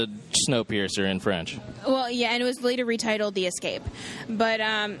the Snowpiercer in French. Well, yeah, and it was later retitled The Escape. But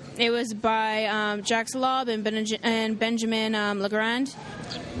it was by Jacques Loeb and Benjamin Legrand.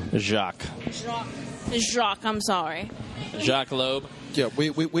 Jacques, I'm sorry. Jacques Loeb. Yeah,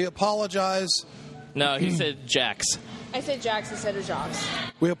 we apologize. No, he said Jacques. I said Jacques instead of Jacques.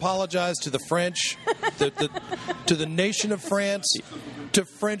 We apologize to the French, to the nation of France, to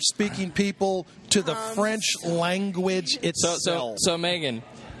French-speaking people, to the French language itself. So Megan.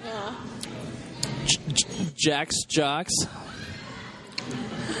 Yeah. Jacques.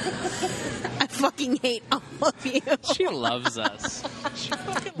 I fucking hate all of you. She loves us.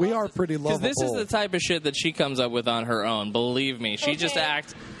 We are pretty lovable. Because this is the type of shit that she comes up with on her own. Believe me. She just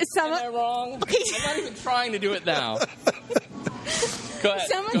acts. Am I wrong? Okay. I'm not even trying to do it now. Go ahead.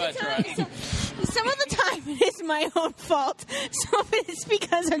 Some of the time it is my own fault. Some of it is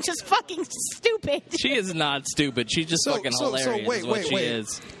because I'm just fucking stupid. She is not stupid. She's just fucking hilarious. Wait. She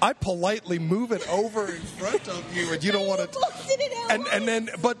is. I politely move it over in front of you, and you don't want to. And then,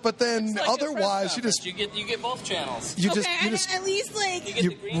 but then like otherwise, you just you get both channels. You at least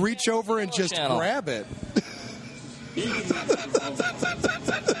you reach over and just channel. grab it.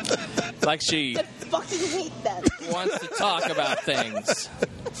 Like she I fucking hate them. wants to talk about things.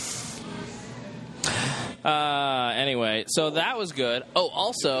 Anyway, so that was good. Oh,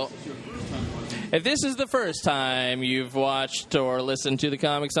 also, if this is the first time you've watched or listened to the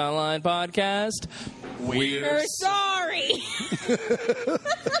Comics Online podcast, we're sorry.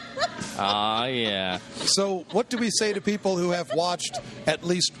 Yeah. So what do we say to people who have watched at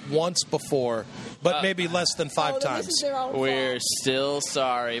least once before, but maybe less than 5 times? We're still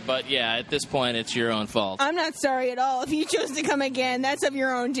sorry, but yeah, at this point, it's your own fault. I'm not sorry at all. If you chose to come again, that's of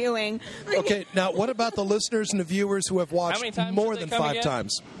your own doing. Okay, now what about the listeners and the viewers who have watched more than 5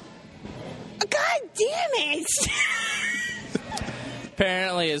 times? God damn it!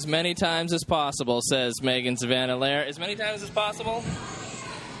 Apparently, as many times as possible, says Megan Savannah Lair. As many times as possible?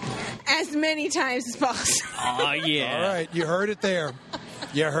 As many times as possible. Oh, yeah. All right, you heard it there.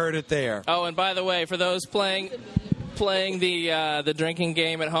 Oh, and by the way, for those playing the drinking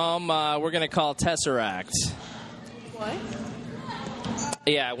game at home, we're going to call Tesseract. What?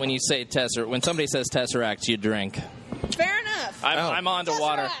 Yeah, when somebody says Tesseract, you drink. Fair enough. I'm on to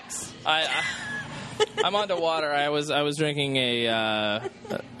water. I'm on to water. I was drinking a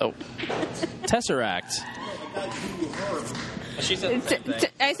Tesseract. She said the same thing.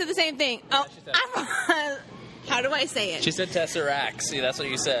 I said the same thing. Oh, how do I say it? She said Tesseract. See, that's what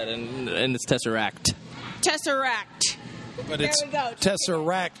you said, and it's Tesseract. Tesseract. But there it's we go.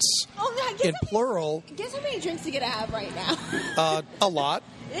 Tesseracts in plural. Guess how many drinks you're going to have right now? A lot.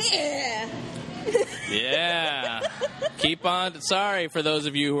 Yeah. Yeah. Keep on. Sorry for those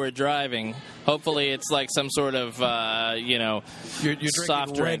of you who are driving. Hopefully it's like some sort of, you're drinking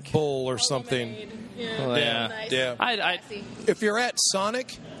soft drink. Red Bull or something. Well, yeah. Nice. Yeah. If you're at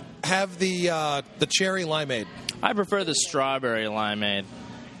Sonic, have the cherry limeade. I prefer the strawberry limeade,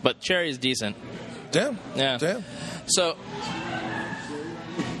 but cherry is decent. Damn. Yeah. Damn. So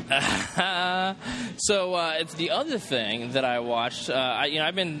it's the other thing that I watched.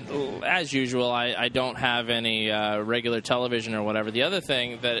 I've been, as usual, I don't have any regular television or whatever. The other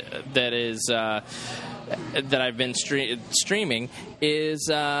thing that is that I've been streaming is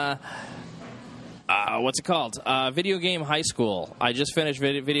what's it called? Video Game High School. I just finished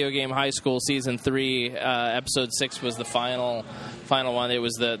Video Game High School Season 3. Episode 6 was the final one. It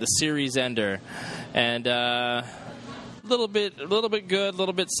was the series ender, and a little bit good, a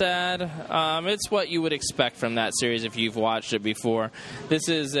little bit sad. It's what you would expect from that series if you've watched it before. This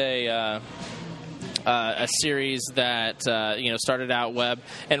is a series that started out web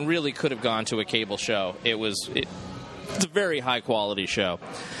and really could have gone to a cable show. It's a very high quality show.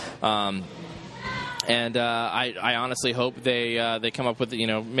 And I honestly hope they come up with,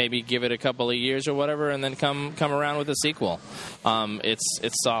 maybe give it a couple of years or whatever, and then come around with a sequel.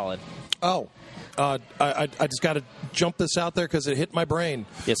 It's solid. Oh, I just got to jump this out there because it hit my brain.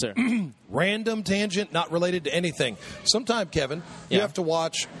 Yes, sir. Random tangent, not related to anything. Sometime, Kevin, you have to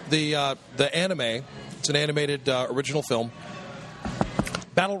watch the anime. It's an animated original film.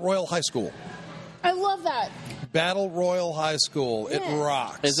 Battle Royale High School. I love that. Battle Royale High School. Yeah. It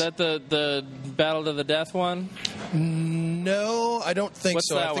rocks. Is that the Battle to the Death one? No, I don't think What's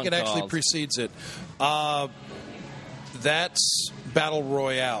so. that I think one it actually called? precedes it. That's Battle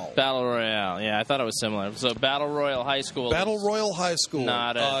Royale. Battle Royale. Yeah, I thought it was similar. So Battle Royale High School. Battle Royale High School.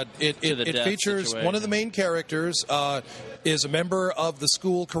 Not it features situation. one of the main characters is a member of the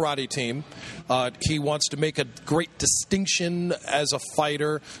school karate team. He wants to make a great distinction as a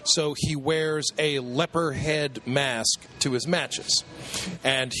fighter, so he wears a leopard head mask to his matches.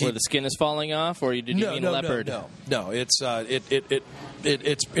 And where the skin is falling off, or did you mean leopard? No. It's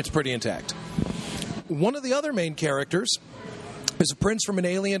it's pretty intact. One of the other main characters is a prince from an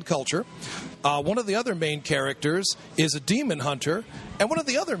alien culture. One of the other main characters is a demon hunter. And one of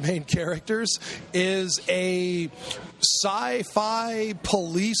the other main characters is a sci-fi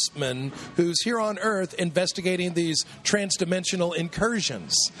policeman who's here on Earth investigating these transdimensional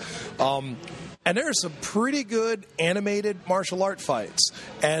incursions. And there's some pretty good animated martial art fights.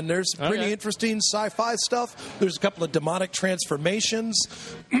 And there's some pretty interesting sci-fi stuff. There's a couple of demonic transformations.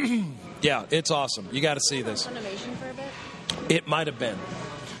 Yeah, it's awesome. You got to see this. Animation for a bit? It might have been.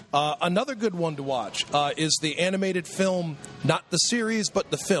 Another good one to watch is the animated film, not the series, but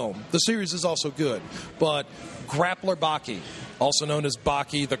the film. The series is also good. But Grappler Baki, also known as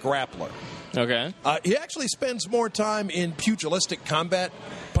Baki the Grappler. Okay. He actually spends more time in pugilistic combat,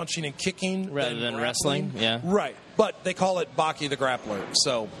 punching and kicking, rather than wrestling. Yeah. Right. But they call it Baki the Grappler,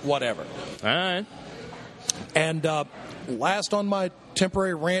 so whatever. All right. And last on my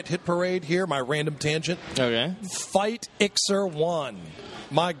temporary rant hit parade here, my random tangent. Okay. Fight Ixer 1.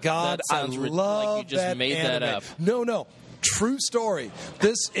 My God, I love like you just that made anime. that up. No. True story.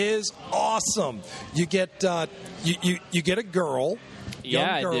 This is awesome. You get you get a girl.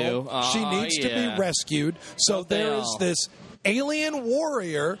 Yeah, young girl. I do. She needs to be rescued. So there is this alien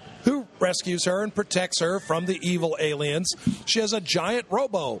warrior who rescues her and protects her from the evil aliens. She has a giant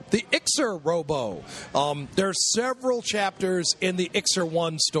robo, the Ixer robo. There are several chapters in the Ixer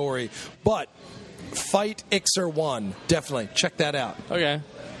 1 story, but Fight Ixer 1, definitely check that out. Okay.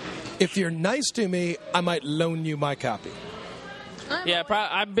 If you're nice to me, I might loan you my copy. Yeah,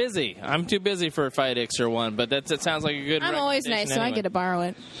 I'm busy. I'm too busy for Fight Ixer 1, but that sounds like a good I'm always nice, anyway. so I get to borrow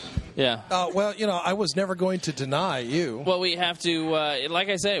it. Yeah. Well, I was never going to deny you. Well, we have to, like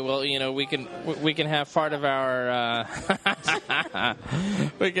I say. Well, we can have part of our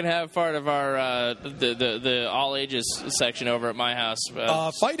the all ages section over at my house.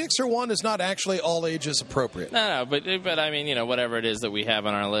 Fight Ixer 1 is not actually all ages appropriate. No, but I mean, whatever it is that we have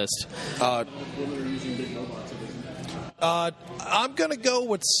on our list. I'm going to go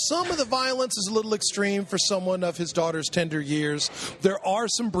with some of the violence is a little extreme for someone of his daughter's tender years. There are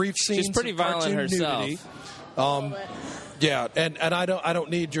some brief scenes. She's pretty of violent cartoon herself. nudity. Yeah, and I don't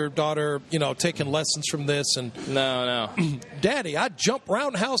need your daughter, taking lessons from this. And no. Daddy, I jump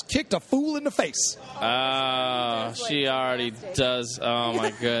roundhouse kicked a fool in the face. Oh, she already does. Oh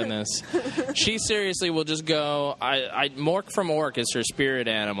my goodness. She seriously will just go. Mork from Ork is her spirit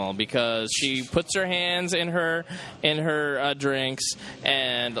animal because she puts her hands in her drinks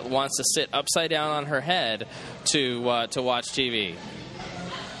and wants to sit upside down on her head to watch TV.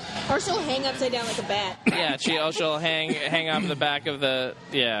 Or she'll hang upside down like a bat. Yeah, she'll hang off the back of the.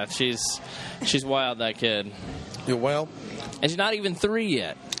 Yeah, she's wild, that kid. Yeah, well, and she's not even 3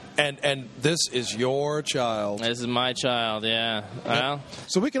 yet. And this is your child. This is my child. Yeah. Well,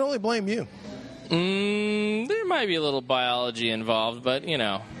 so we can only blame you. There might be a little biology involved, but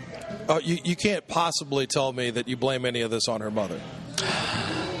you can't possibly tell me that you blame any of this on her mother.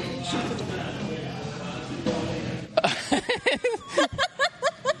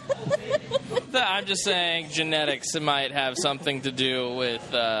 I'm just saying genetics might have something to do with,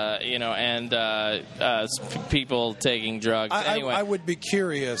 people taking drugs. Anyway. I would be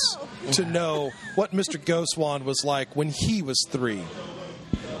curious to know what Mr. Goswan was like when he was 3.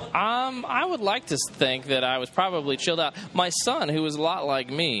 I would like to think that I was probably chilled out. My son, who was a lot like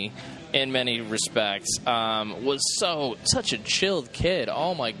me in many respects, was such a chilled kid.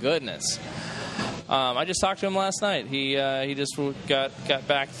 Oh, my goodness. I just talked to him last night. He just got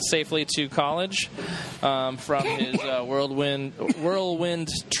back safely to college from his whirlwind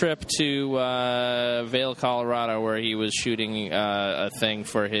trip to Vail, Colorado, where he was shooting a thing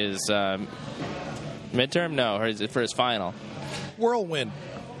for his midterm. No, for his final. Whirlwind.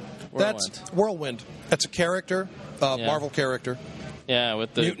 That's Whirlwind. That's a character, Marvel character. Yeah,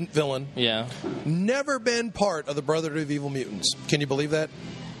 with the mutant villain. Yeah. Never been part of the Brotherhood of Evil Mutants. Can you believe that?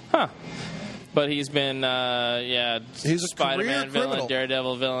 Huh. But he's been, he's a Spider-Man villain,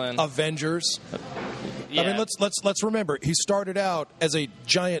 Daredevil villain, Avengers. Yeah. I mean, let's remember, he started out as a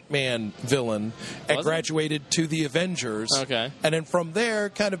Giant Man villain and graduated to the Avengers. Okay. And then from there,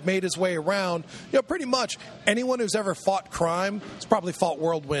 kind of made his way around. Pretty much anyone who's ever fought crime has probably fought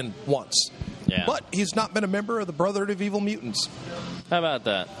Whirlwind once. Yeah. But he's not been a member of the Brotherhood of Evil Mutants. How about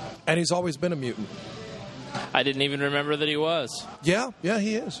that? And he's always been a mutant. I didn't even remember that he was. Yeah,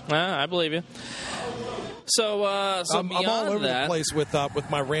 he is. I believe you. So I'm all over the place with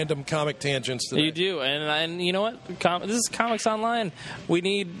my random comic tangents today. You do, and you know what? This is Comics Online. We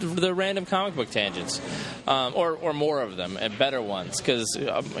need the random comic book tangents, or more of them, and better ones, because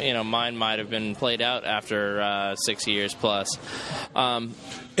mine might have been played out after 6 years plus.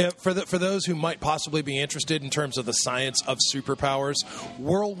 For those who might possibly be interested in terms of the science of superpowers,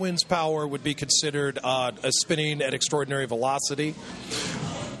 Whirlwind's power would be considered a spinning at extraordinary velocity,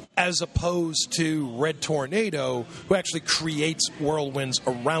 as opposed to Red Tornado, who actually creates whirlwinds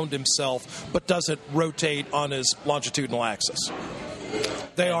around himself but doesn't rotate on his longitudinal axis.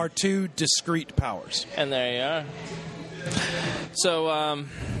 They are two discrete powers. And there you are. So,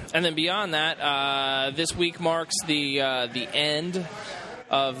 and then beyond that, this week marks the end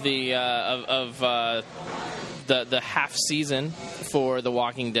of the half season for The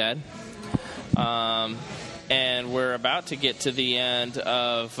Walking Dead. And we're about to get to the end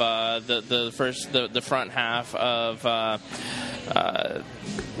of the front half of what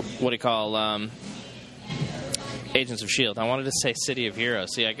do you call Agents of S.H.I.E.L.D. I wanted to say City of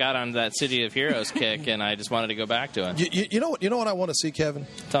Heroes. See, I got on that City of Heroes kick, and I just wanted to go back to it. You know what I want to see, Kevin?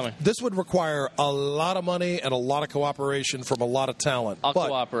 Tell me. This would require a lot of money and a lot of cooperation from a lot of talent. I'll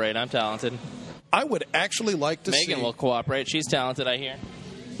cooperate. I'm talented. I would actually like to see... Megan will cooperate. She's talented, I hear.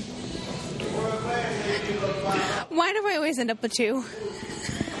 Why do I always end up with 2?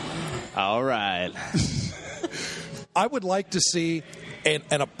 All right. I would like to see an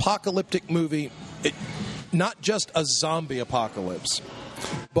apocalyptic movie, not just a zombie apocalypse,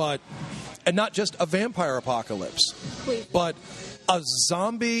 and not just a vampire apocalypse, but a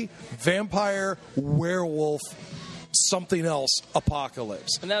zombie, vampire, werewolf, something else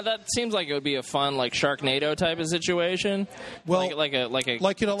apocalypse. Now that seems like it would be a fun, like Sharknado type of situation. Well, like a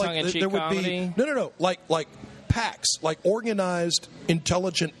tongue-in-cheek comedy. No, like packs, like organized,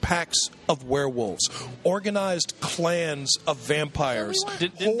 intelligent packs of werewolves, organized clans of vampires,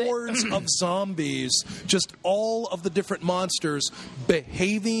 hordes of zombies, just all of the different monsters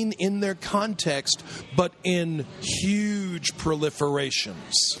behaving in their context, but in huge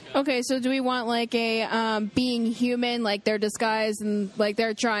proliferations. Okay, so do we want like a being human, like they're disguised and like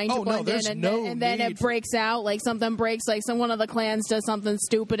they're trying to blend in, and then it breaks out, like something breaks, like one of the clans does something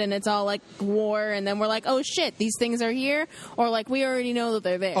stupid and it's all like war, and then we're like, oh shit, these things are here, or like we already know that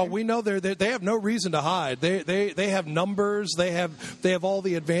they're there? Oh, we know they're there. They have no reason to hide. They have numbers. They have all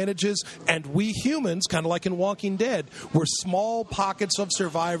the advantages. And we humans, kind of like in Walking Dead, we're small pockets of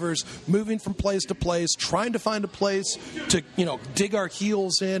survivors moving from place to place, trying to find a place to dig our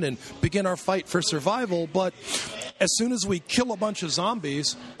heels in and begin our fight for survival. But as soon as we kill a bunch of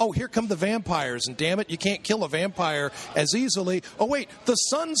zombies, oh, here come the vampires. And damn it, you can't kill a vampire as easily. Oh, wait, the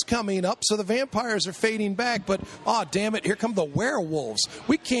sun's coming up, so the vampires are fading back. But, damn it, here come the werewolves.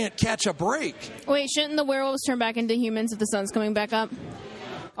 We can't catch a break. Wait, shouldn't the werewolves turn back into humans if the sun's coming back up?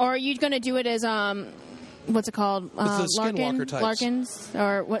 Or are you going to do it as, what's it called? The skinwalker types. Larkins?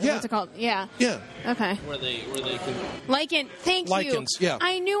 Or what's it called? Yeah. Yeah. Okay. Where they can... Lycan, thank you. Lycans, yeah.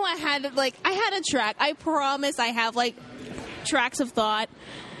 I knew I had a track. I promise I have, tracks of thought.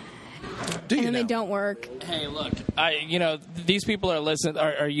 And they don't work. Hey, look, these people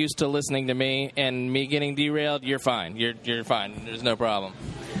are used to listening to me, and me getting derailed. You're fine. You're fine. There's no problem.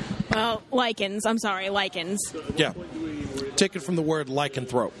 Well, lichens. I'm sorry, lichens. Yeah. Take it from the word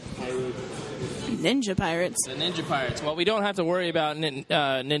lycanthrope. Ninja pirates. The Ninja Pirates. Well, we don't have to worry about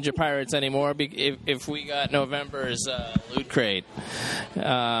Ninja Pirates anymore if we got November's Loot Crate.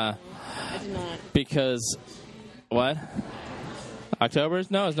 I did not. Because what? October's?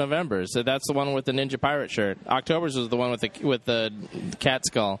 No, it's November's. So that's the one with the Ninja Pirate shirt. October's was the one with the cat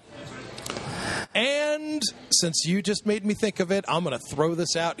skull. And since you just made me think of it, I'm going to throw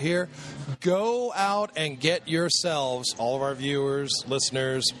this out here. Go out and get yourselves, all of our viewers,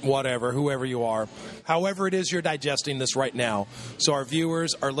 listeners, whatever, whoever you are, however it is you're digesting this right now. So our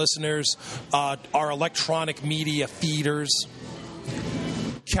viewers, our listeners, our electronic media feeders,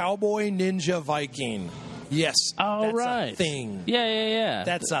 Cowboy Ninja Viking. Yes, that's a thing. Yeah.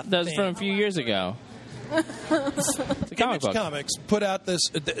 That's a thing. That was from a few years ago. The comic book. Comics put out this.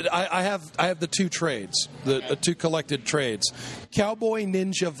 I have the two trades, the two collected trades. Cowboy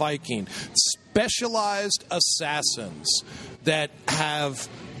Ninja Viking, specialized assassins that have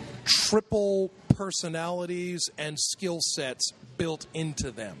triple personalities and skill sets built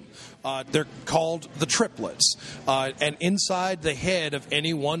into them. They're called the triplets. And inside the head of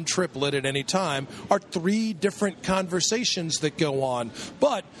any one triplet at any time are 3 different conversations that go on.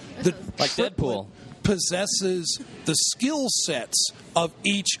 But the like Deadpool possesses the skill sets of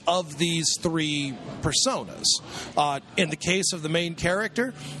each of these 3 personas. In the case of the main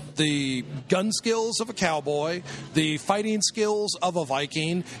character, the gun skills of a cowboy, the fighting skills of a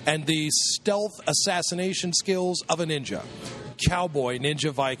Viking, and the stealth assassination skills of a ninja. Cowboy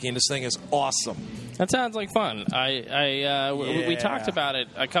Ninja Viking. This thing is awesome. That sounds like fun. We talked about it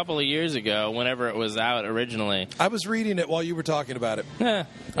a couple of years ago whenever it was out originally. I was reading it while you were talking about it.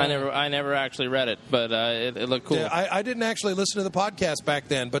 I never actually read it, but it looked cool. Yeah, I didn't actually listen to the podcast back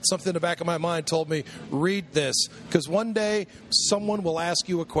then, but something in the back of my mind told me, read this, because one day someone will ask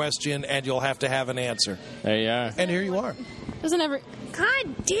you a question and you'll have to have an answer. There you are. And here you are.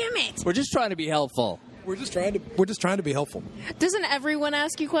 God damn it. We're just trying to be helpful. We're just trying to be helpful. Doesn't everyone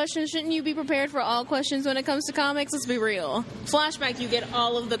ask you questions? Shouldn't you be prepared for all questions when it comes to comics? Let's be real. Flashback, you get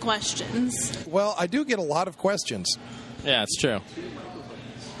all of the questions. Well, I do get a lot of questions. Yeah, it's true.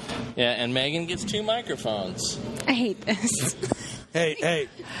 Yeah, and Megan gets 2 microphones. I hate this. Hey.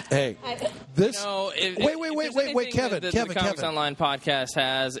 This. Wait, Kevin. The Comics Online podcast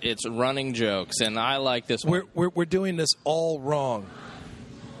has its running jokes, and I like this one. We're doing this all wrong.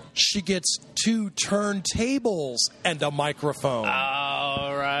 She gets 2 turntables and a microphone.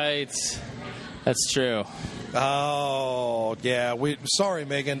 Oh, right. That's true. Oh, yeah. Sorry,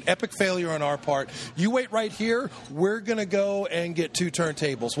 Megan. Epic failure on our part. You wait right here. We're going to go and get 2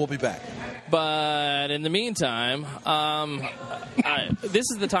 turntables. We'll be back. But in the meantime, this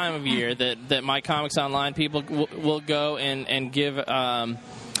is the time of year that my Comics Online people will go and give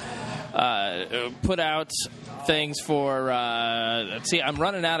put out things for I'm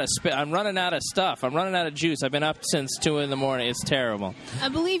running out of stuff. I'm running out of juice. I've been up since 2 in the morning. It's terrible. I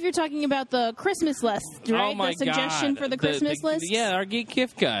believe you're talking about the Christmas list, right? Oh my the suggestion God. for the Christmas list. Yeah, our geek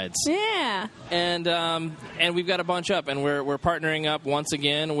gift guides. Yeah. And we've got a bunch up, and we're partnering up once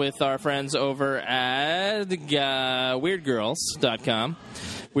again with our friends over at weirdgirls.com.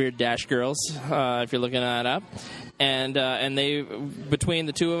 Weird-girls, if you're looking that up. And they, between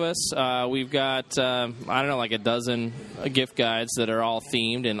the 2 of us, we've got, I don't know, like a dozen gift guides that are all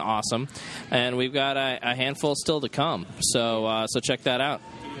themed and awesome. And we've got a handful still to come. So check that out.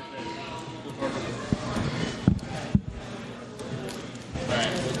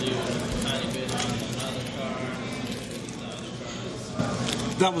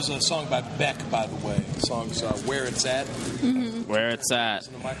 That was a song by Beck, by the way. The song's Where It's At. Mm-hmm. Where it's at.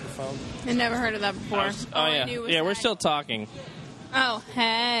 The microphone. I never heard of that before. Oh, yeah. Yeah, we're still talking. Oh,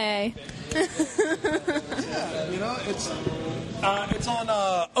 hey. Yeah, you know, it's on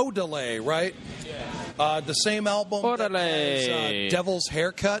Odelay, right? Yeah. The same album that has Devil's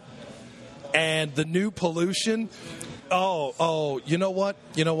Haircut and The New Pollution. Oh, you know what?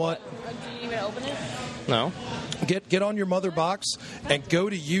 Did you even open it? No. Get on your mother box and go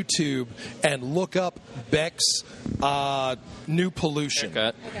to YouTube and look up Beck's New Pollution.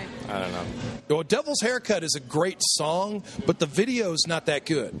 Haircut. Okay. I don't know. Well, Devil's Haircut is a great song, but the video's not that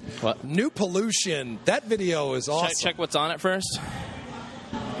good. What? New Pollution, that video is awesome. Check what's on it first.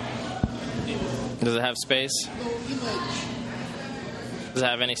 Does it have space? Does it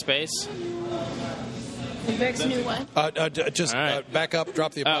have any space? Beck's new what? Just right. Back up,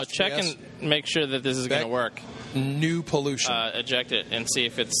 drop the apostrophe check S. and make sure that this is going to work. New Pollution. Eject it and see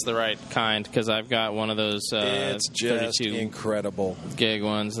if it's the right kind, because I've got one of those it's just 32 incredible gig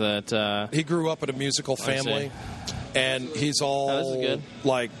ones that... he grew up in a musical family, and he's all this is good.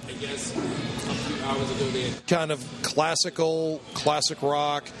 like kind of classic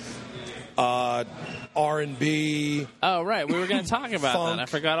rock, R&B. Oh, right. We were going to talk about funk, that. I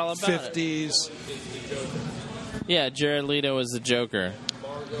forgot all about 50s. it. Yeah, Jared Leto was the Joker.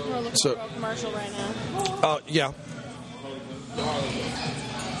 We're looking So- for a commercial right now. Yeah.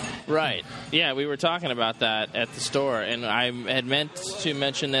 Right. Yeah, we were talking about that at the store, and I had meant to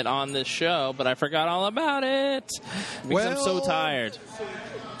mention it on this show, but I forgot all about it because I'm so tired.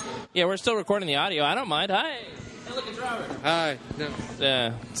 Yeah, we're still recording the audio. I don't mind. Hi. Hey, look, it's Robert. Hi. No.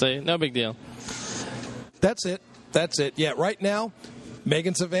 Yeah, see, no big deal. That's it. Yeah, right now,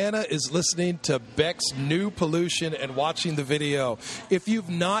 Megan Savannah is listening to Beck's New Pollution and watching the video. If you've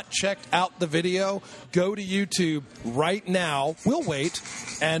not checked out the video, go to YouTube right now. We'll wait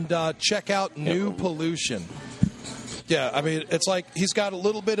and check out New Pollution. Yeah, I mean, it's like he's got a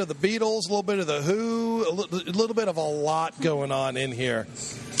little bit of the Beatles, a little bit of the Who, a little bit of a lot going on in here.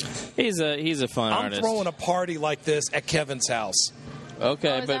 He's a fun I'm artist. throwing a party like this at Kevin's house.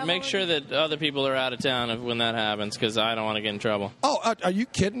 Okay, Oh, but make sure that other people are out of town when that happens, because I don't want to get in trouble. Oh, are you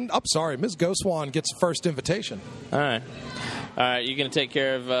kidding? I'm sorry. Ms. Goswan gets the first invitation. All right. You going to take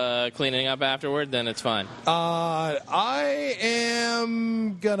care of cleaning up afterward? Then it's fine. I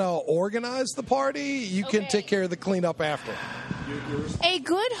am going to organize the party. You can Okay. take care of the cleanup after. A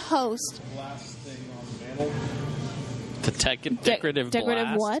good host. The decorative Decorative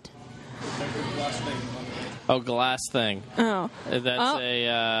blast? what? Oh, glass thing. Oh.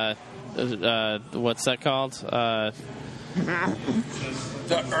 That's what's that called? The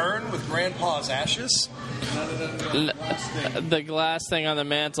urn with Grandpa's ashes? The glass thing on the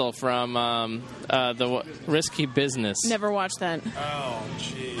mantle from the Risky Business. Never watched that. Oh,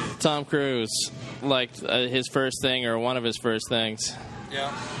 gee. Tom Cruise, like his first thing or one of his first things.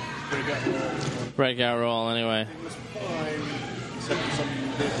 Yeah. Breakout role, anyway.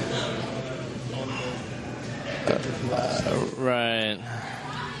 Right.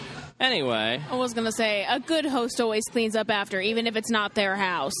 Anyway, I was going to say, a good host always cleans up after, even if it's not their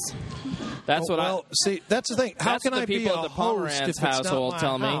house. that's what Well, see, that's the thing. How That's can what I the be people a at the host Pomerantz if it's household not my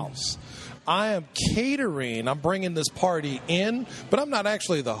tell me. house? I am catering. I'm bringing this party in, but I'm not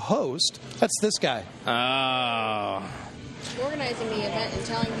actually the host. That's this guy. Oh. Organizing the event and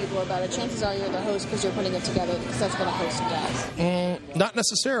telling people about it, chances are you're the host because you're putting it together, because that's what a host does. Not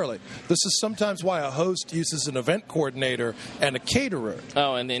necessarily. This is sometimes why a host uses an event coordinator and a caterer.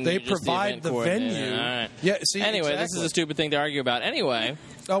 Oh, and then They you're just provide the event coordinator. venue. All right. Yeah, see, Anyway, this exactly. is a stupid thing to argue about. Anyway,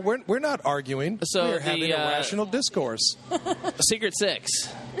 Oh, we're not arguing. So we're the, having a rational discourse. Secret Six.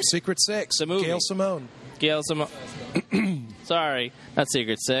 Secret Six. The movie. Gail Simone. Gail Sorry, not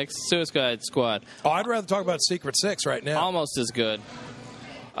Secret Six. Suicide Squad. Oh, I'd rather talk about Secret Six right now. Almost as good.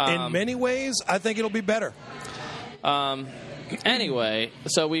 In many ways, I think it'll be better. Anyway,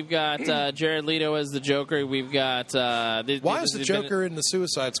 so we've got Jared Leto as the Joker. We've got... Why is the Joker in the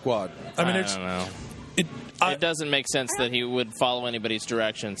Suicide Squad? I mean, I don't know. It It doesn't make sense that he would follow anybody's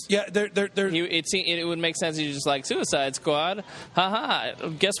directions. yeah, they're It would make sense. He's just like Suicide Squad. Haha.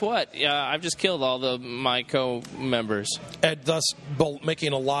 Guess what? I've just killed all my co-members. and thus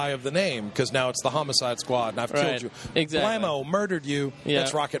making a lie of the name because now it's the Homicide Squad and I've Right. killed you. Exactly. Blammo murdered you. Yeah.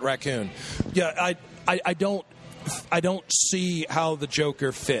 That's Rocket Raccoon. Yeah, I don't see how the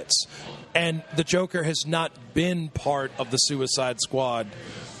Joker fits, and the Joker has not been part of the Suicide Squad.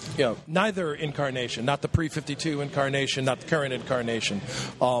 You know, neither incarnation, not the pre-52 incarnation, not the current incarnation.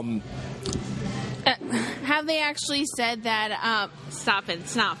 Have they actually said that? Stop it!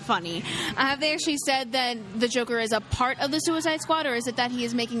 It's not funny. Have they actually said that the Joker is a part of the Suicide Squad, or is it that he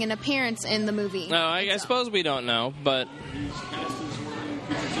is making an appearance in the movie? No, I suppose we don't know, but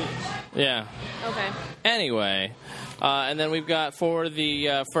yeah. Okay. Anyway, and then we've got for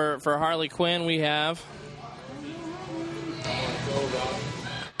the for Harley Quinn, we have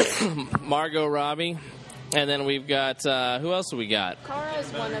Margot Robbie. And then we've got, who else do we got? Kara is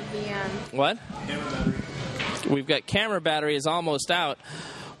one of the... What? We've got Camera Battery is almost out.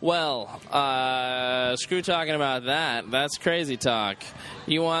 Well, screw talking about that. That's crazy talk.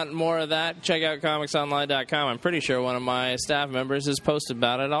 You want more of that? Check out comicsonline.com. I'm pretty sure one of my staff members has posted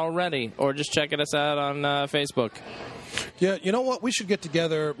about it already. Or just check us out on Facebook. Yeah, you know what? We should get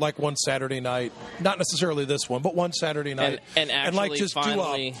together like one Saturday night. Not necessarily this one, but one Saturday night. And actually like just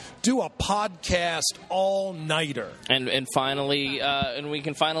finally do a podcast all-nighter. And finally, and we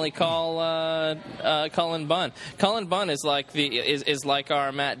can finally call Cullen Bunn. Cullen Bunn is like is like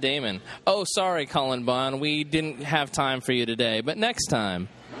our Matt Damon. Oh, sorry, Cullen Bunn. We didn't have time for you today, but next time.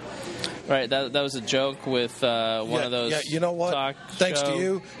 Right, that was a joke with one of those. Yeah, you know what? Talk Thanks to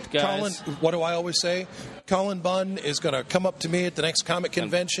you, guys. Colin. What do I always say? Colin Bunn is going to come up to me at the next comic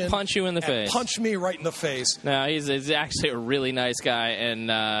convention, and punch you in the face, punch me right in the face. No, he's actually a really nice guy, and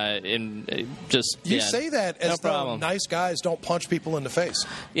just you say that as no though problem. Nice guys don't punch people in the face.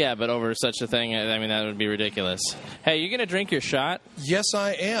 Yeah, but over such a thing, I mean, that would be ridiculous. Hey, you gonna drink your shot? Yes,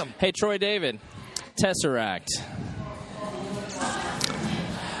 I am. Hey, Troy David, Tesseract.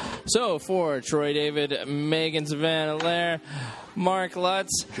 So for Troy David, Megan Savannah Lair, Mark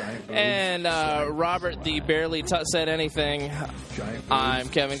Lutz, and Robert the Barely Said Anything, I'm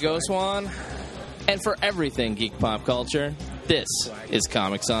Kevin Goswan. And for everything geek pop culture, this is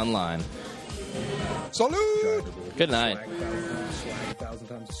Comics Online. Salute! Good night.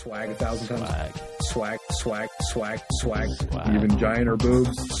 Swag 1,000 times. Swag. Even giant or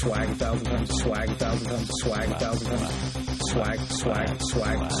boobs. Swag 1,000 times. Swag 1,000 times. Swag 1,000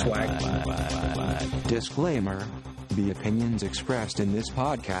 times. Swag. Disclaimer. The opinions expressed in this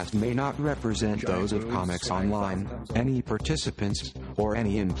podcast may not represent those of Comics Online, any participants, or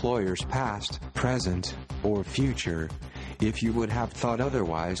any employers past, present, or future. If you would have thought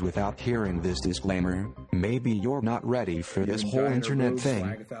otherwise without hearing this disclaimer, maybe you're not ready for this whole internet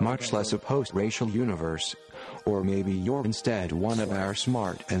thing, much less a post-racial universe. Or maybe you're instead one of our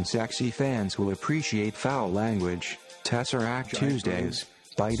smart and sexy fans who appreciate foul language, Tesseract Tuesdays,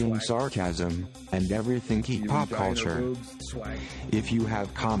 biting sarcasm, and everything geek pop culture. If you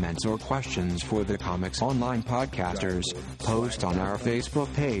have comments or questions for the Comics Online podcasters, post on our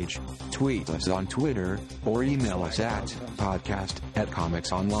Facebook page, tweet us on Twitter, or email us at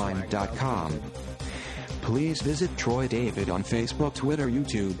podcast@comicsonline.com. Please visit Troy David on Facebook, Twitter,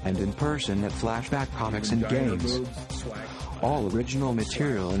 YouTube, and in person at Flashback Comics and Games. All original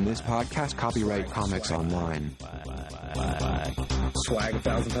material in this podcast copyright Comics Online. Swag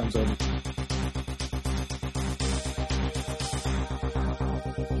 1,000 times over.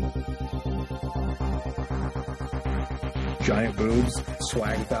 Giant boobs.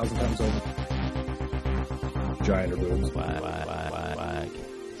 Swag 1,000 times over. Giant or boobs.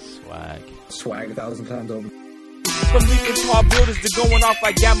 Swag 1,000 times over. From leaking tall buildings to going off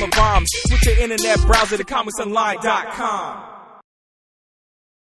like gamma bombs. Switch your internet browser to comicsonline.com.